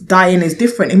mums dying is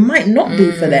different, it might not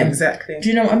be for them. Exactly. Do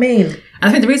you know what I mean? And I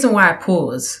think the reason why I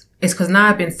pause is because now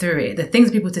I've been through it. The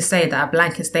things people to say that are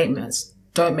blanket statements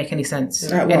don't make any sense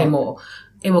Like what? anymore.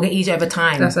 It will get easier over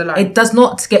time. That's a lie. It does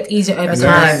not get easier over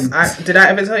time. Did I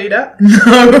ever tell you that?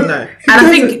 No. No. And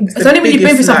I think it's only when you've been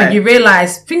through biggest something lie. you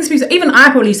realise things. Even I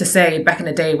probably used to say back in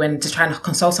the day when just trying to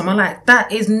console someone, like,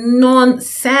 that is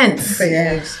nonsense.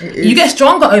 Yes, it is. You get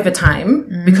stronger over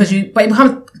time because but it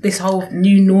becomes this whole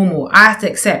new normal. I have to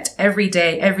accept every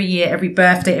day, every year, every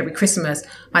birthday, every Christmas,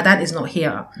 my dad is not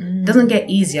here. It doesn't get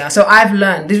easier. So I've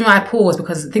learned. This is why I pause,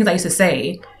 because the things I used to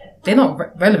say, they're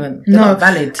not relevant. They're not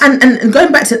valid. And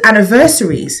going back to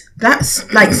anniversaries,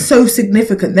 that's like so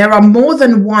significant. There are more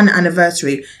than one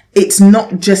anniversary. It's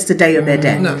not just the day of their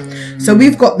death. No. So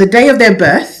we've got the day of their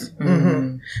birth.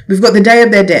 We've got the day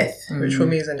of their death. Which for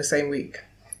me is in the same week.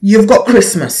 You've got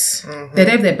Christmas. The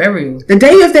day of their burial. The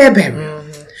day of their burial.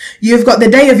 You've got the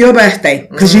day of your birthday,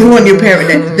 because you want your parent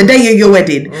there. The day of your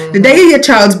wedding. The day of your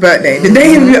child's birthday. The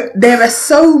day of your... There are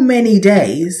so many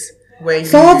days. Where you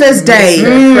Father's Day. miss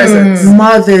their presence.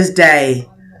 Mother's Day.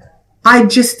 I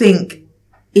just think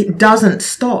it doesn't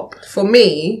stop. For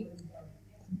me,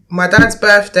 my dad's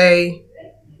birthday,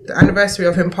 the anniversary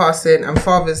of him passing, and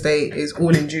Father's Day is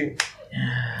all in June.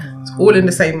 It's all in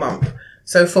the same month.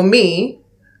 So for me,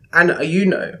 and you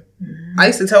know, I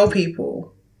used to tell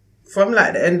people from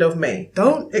like the end of May,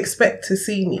 don't expect to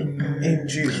see me in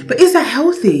June. But is that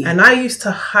healthy? And I used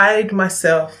to hide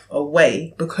myself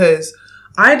away because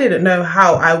I didn't know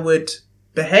how I would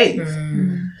behave.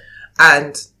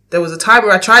 And there was a time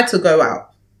where I tried to go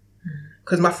out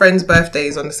because my friend's birthday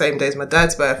is on the same day as my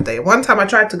dad's birthday. One time I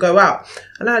tried to go out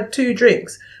and I had 2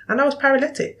 drinks and I was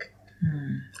paralytic.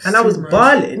 And I was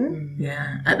bawling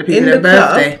Yeah, at the in people the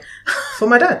birthday. club for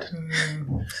my dad.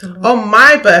 On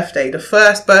my birthday, the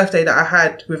first birthday that I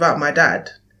had without my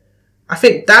dad, I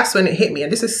think that's when it hit me.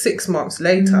 And this is 6 months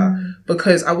later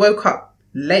because I woke up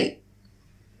late.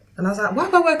 And I was like, why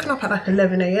have I woken up at like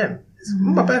 11 a.m.? It's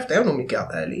my birthday, I normally get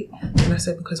up early. And I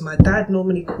said, because my dad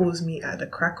normally calls me at the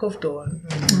crack of dawn.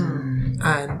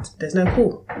 And there's no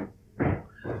call.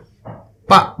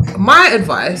 But my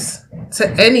advice to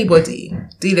anybody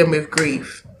dealing with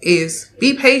grief is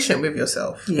be patient with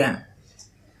yourself. Yeah.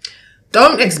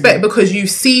 Don't expect because you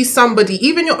see somebody,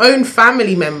 even your own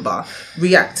family member,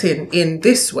 reacting in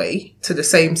this way to the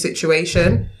same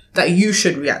situation, that you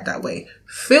should react that way.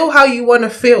 Feel how you want to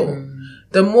feel.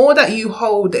 The more that you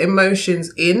hold the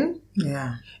emotions in,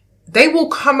 Yeah. they will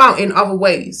come out in other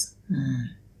ways.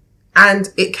 And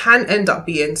it can end up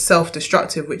being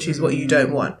self-destructive, which is what you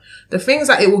don't want. The things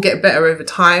that it will get better over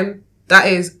time, that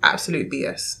is absolute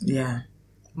BS. Yeah.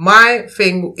 My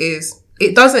thing is,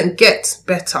 it doesn't get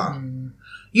better.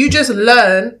 You just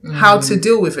learn how to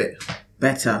deal with it.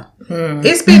 Better.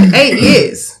 It's been 8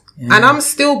 years and I'm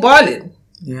still bawling.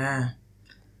 Yeah.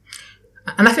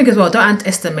 And I think as well, don't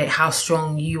underestimate how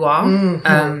strong you are.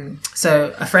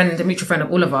 So a mutual friend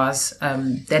of all of ours,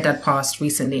 their dad passed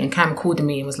recently, and Cam called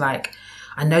me and was like,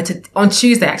 I noted on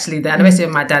Tuesday, actually, the anniversary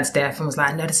of my dad's death, and was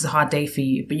like, I know this is a hard day for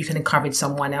you, but you can encourage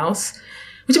someone else.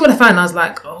 Which is what I found. I was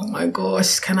like, oh my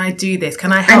gosh, can I do this?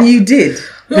 Can I help? And you did.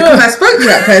 Because I spoke to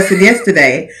that person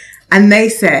yesterday, and they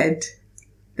said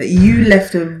that you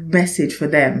left a message for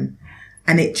them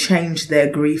and it changed their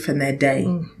grief and their day.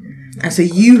 And so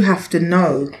you have to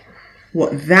know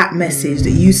what that message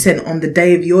that you sent on the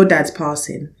day of your dad's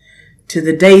passing to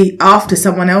the day after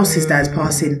someone else's dad's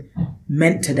passing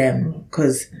meant to them,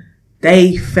 because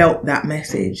they felt that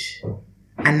message.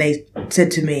 And they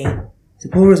said to me,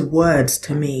 Zipporah's words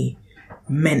to me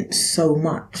meant so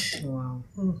much. Wow.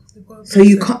 So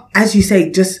you can't, as you say,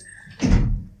 just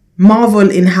marvel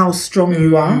in how strong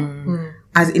you are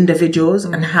as individuals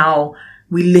and how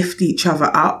we lift each other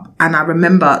up. And I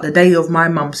remember the day of my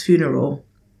mum's funeral,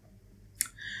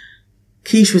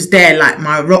 Keish was there like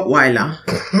my Rottweiler.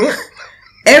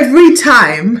 Every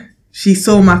time she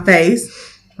saw my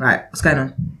face, right, what's going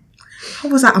on? I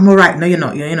was like, I'm all right. No, you're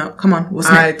not. You're not. Come on. What's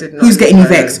I next? did not Who's getting you know.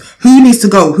 vexed? Who needs to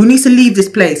go? Who needs to leave this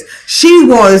place? She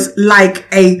was like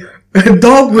a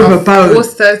dog with a bone.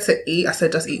 Forced her to eat. I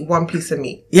said, just eat one piece of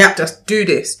meat. Yeah. Just do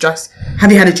this. Just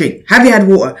Have you had a drink? Have you had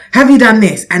water? Have you done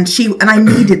this? And I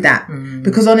needed that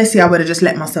because honestly, I would have just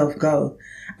let myself go.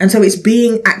 And so it's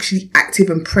being actually active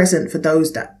and present for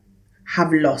those that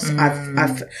have lost.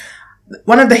 I've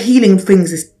one of the healing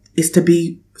things is to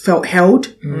be felt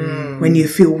held when you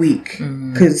feel weak,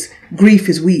 because grief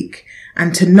is weak.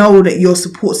 And to know that your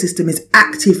support system is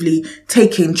actively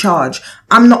taking charge.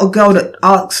 I'm not a girl that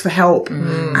asks for help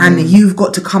and you've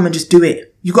got to come and just do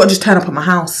it. You got to just turn up at my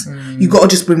house. You got to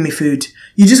just bring me food.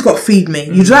 You just got to feed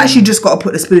me. You actually just got to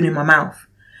put the spoon in my mouth.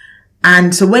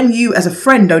 And so when you as a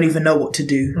friend don't even know what to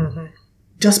do,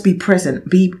 just be present,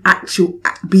 be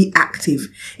active.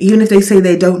 Even if they say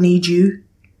they don't need you,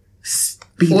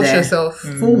 be Force there. yourself.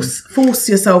 Force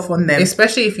yourself on them.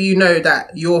 Especially if you know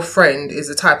that your friend is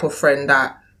the type of friend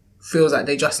that feels like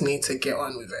they just need to get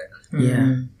on with it.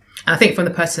 Yeah. And I think from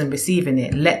the person receiving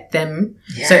it, let them.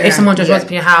 Yeah. So if someone just runs up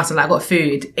in your house and like got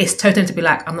food, it's totally to be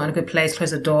like, I'm not in a good place, close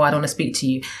the door, I don't want to speak to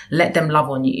you. Let them love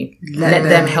on you. Let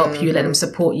them help you, let them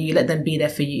support you, let them be there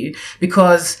for you.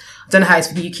 Because I don't know how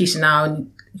it's for you, Keisha, now,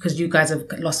 because you guys have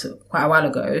lost it quite a while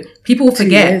ago. People will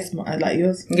forget. 2 years, like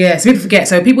yours. Yeah, so people forget.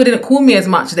 So people didn't call me as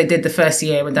much as they did the first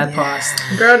year when Dad passed.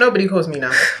 Girl, nobody calls me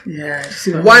now. Yeah.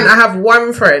 I have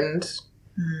one friend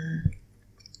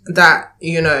that,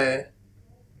 you know,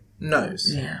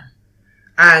 knows. Yeah.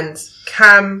 And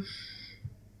Cam,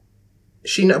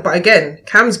 but again,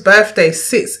 Cam's birthday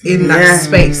sits in that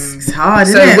space. It's hard,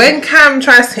 so isn't it? when Cam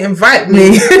tries to invite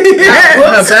me, her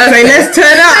birthday, let's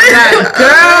turn up. Like,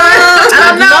 girl,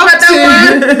 I'd love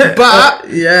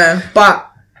to,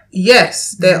 but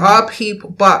yes, there are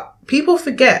people, but people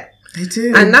forget. They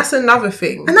do, and that's another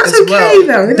thing, and that's as okay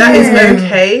though. That is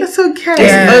okay. That's okay.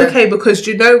 It's okay because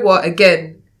do you know what?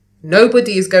 Again,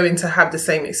 nobody is going to have the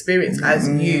same experience as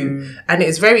you, and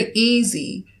it's very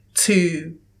easy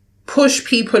to push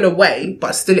people away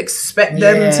but still expect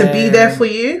them to be there for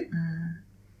you.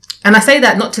 And I say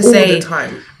that not to all say the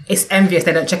time. It's envious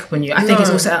they don't check up on you. I think it's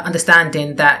also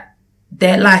understanding that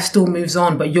their life still moves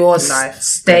on but yours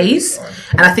stays,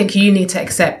 and I think you need to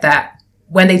accept that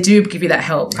when they do give you that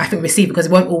help, I think receive, because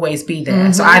it won't always be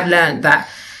there. So I've learned that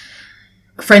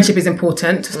friendship is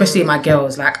important, especially in my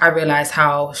girls. Like, I realised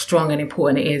how strong and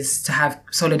important it is to have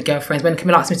solid girlfriends. When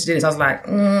Camilla asked me to do this, I was like,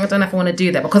 I don't know if I want to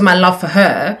do that. Because of my love for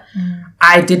her,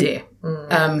 I did it.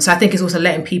 So I think it's also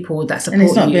letting people that support you. And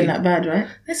it's not been that bad, right?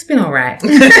 It's been all right.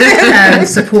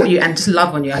 Support you and just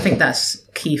love on you. I think that's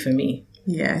key for me.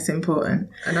 Yeah, it's important.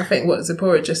 And I think what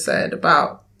Zipporah just said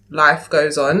about life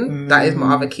goes on, that is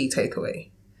my other key takeaway.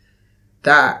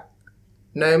 That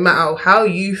no matter how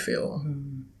you feel,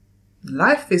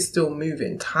 life is still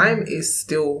moving. Time is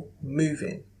still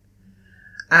moving.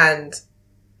 And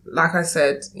like I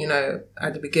said, you know,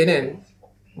 at the beginning,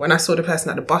 when I saw the person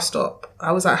at the bus stop,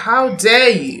 I was like, how dare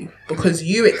you? Because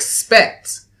you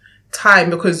expect time,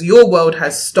 because your world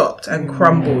has stopped and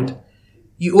crumbled.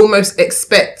 You almost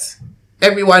expect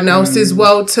everyone else's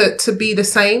world to be the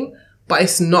same, but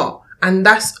it's not. And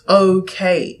that's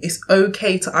okay. It's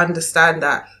okay to understand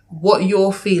that what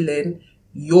you're feeling,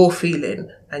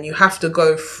 and you have to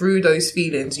go through those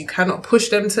feelings. You cannot push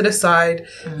them to the side.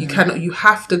 You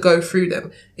have to go through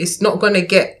them. It's not going to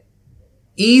get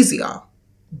easier,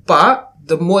 but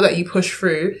the more that you push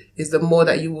through is the more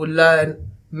that you will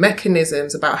learn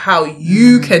mechanisms about how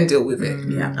you can deal with it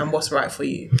and what's right for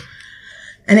you.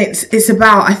 And it's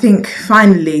about, I think,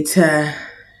 finally to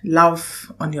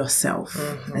love on yourself,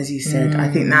 as you said. I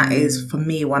think that is, for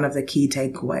me, one of the key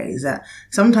takeaways, that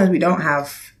sometimes we don't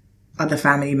have other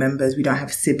family members, we don't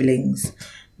have siblings,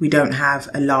 we don't have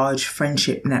a large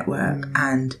friendship network,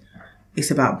 and it's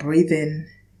about breathing,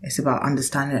 it's about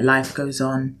understanding that life goes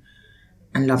on,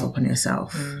 and love upon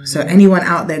yourself. So anyone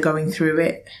out there going through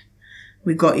it,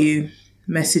 we got you.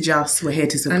 Message us, we're here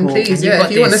to support. And please,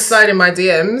 if you want to slide in my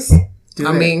DMs,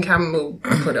 Cam will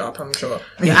put it up, I'm sure.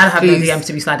 Yeah, I don't have no DMs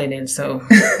to be sliding in, so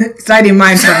slide in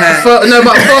mine for her.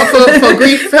 For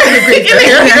grief. Yeah.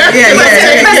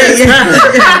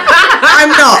 I'm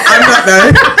not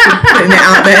though. Putting it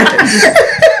out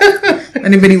there.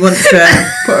 Anybody wants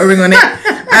to put a ring on it.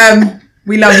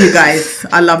 We love you guys.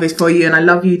 Our love is for you, and I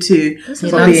love you too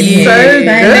for being here. So good.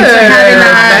 Thanks for having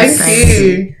us. Thank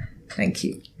you. Thank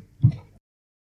you.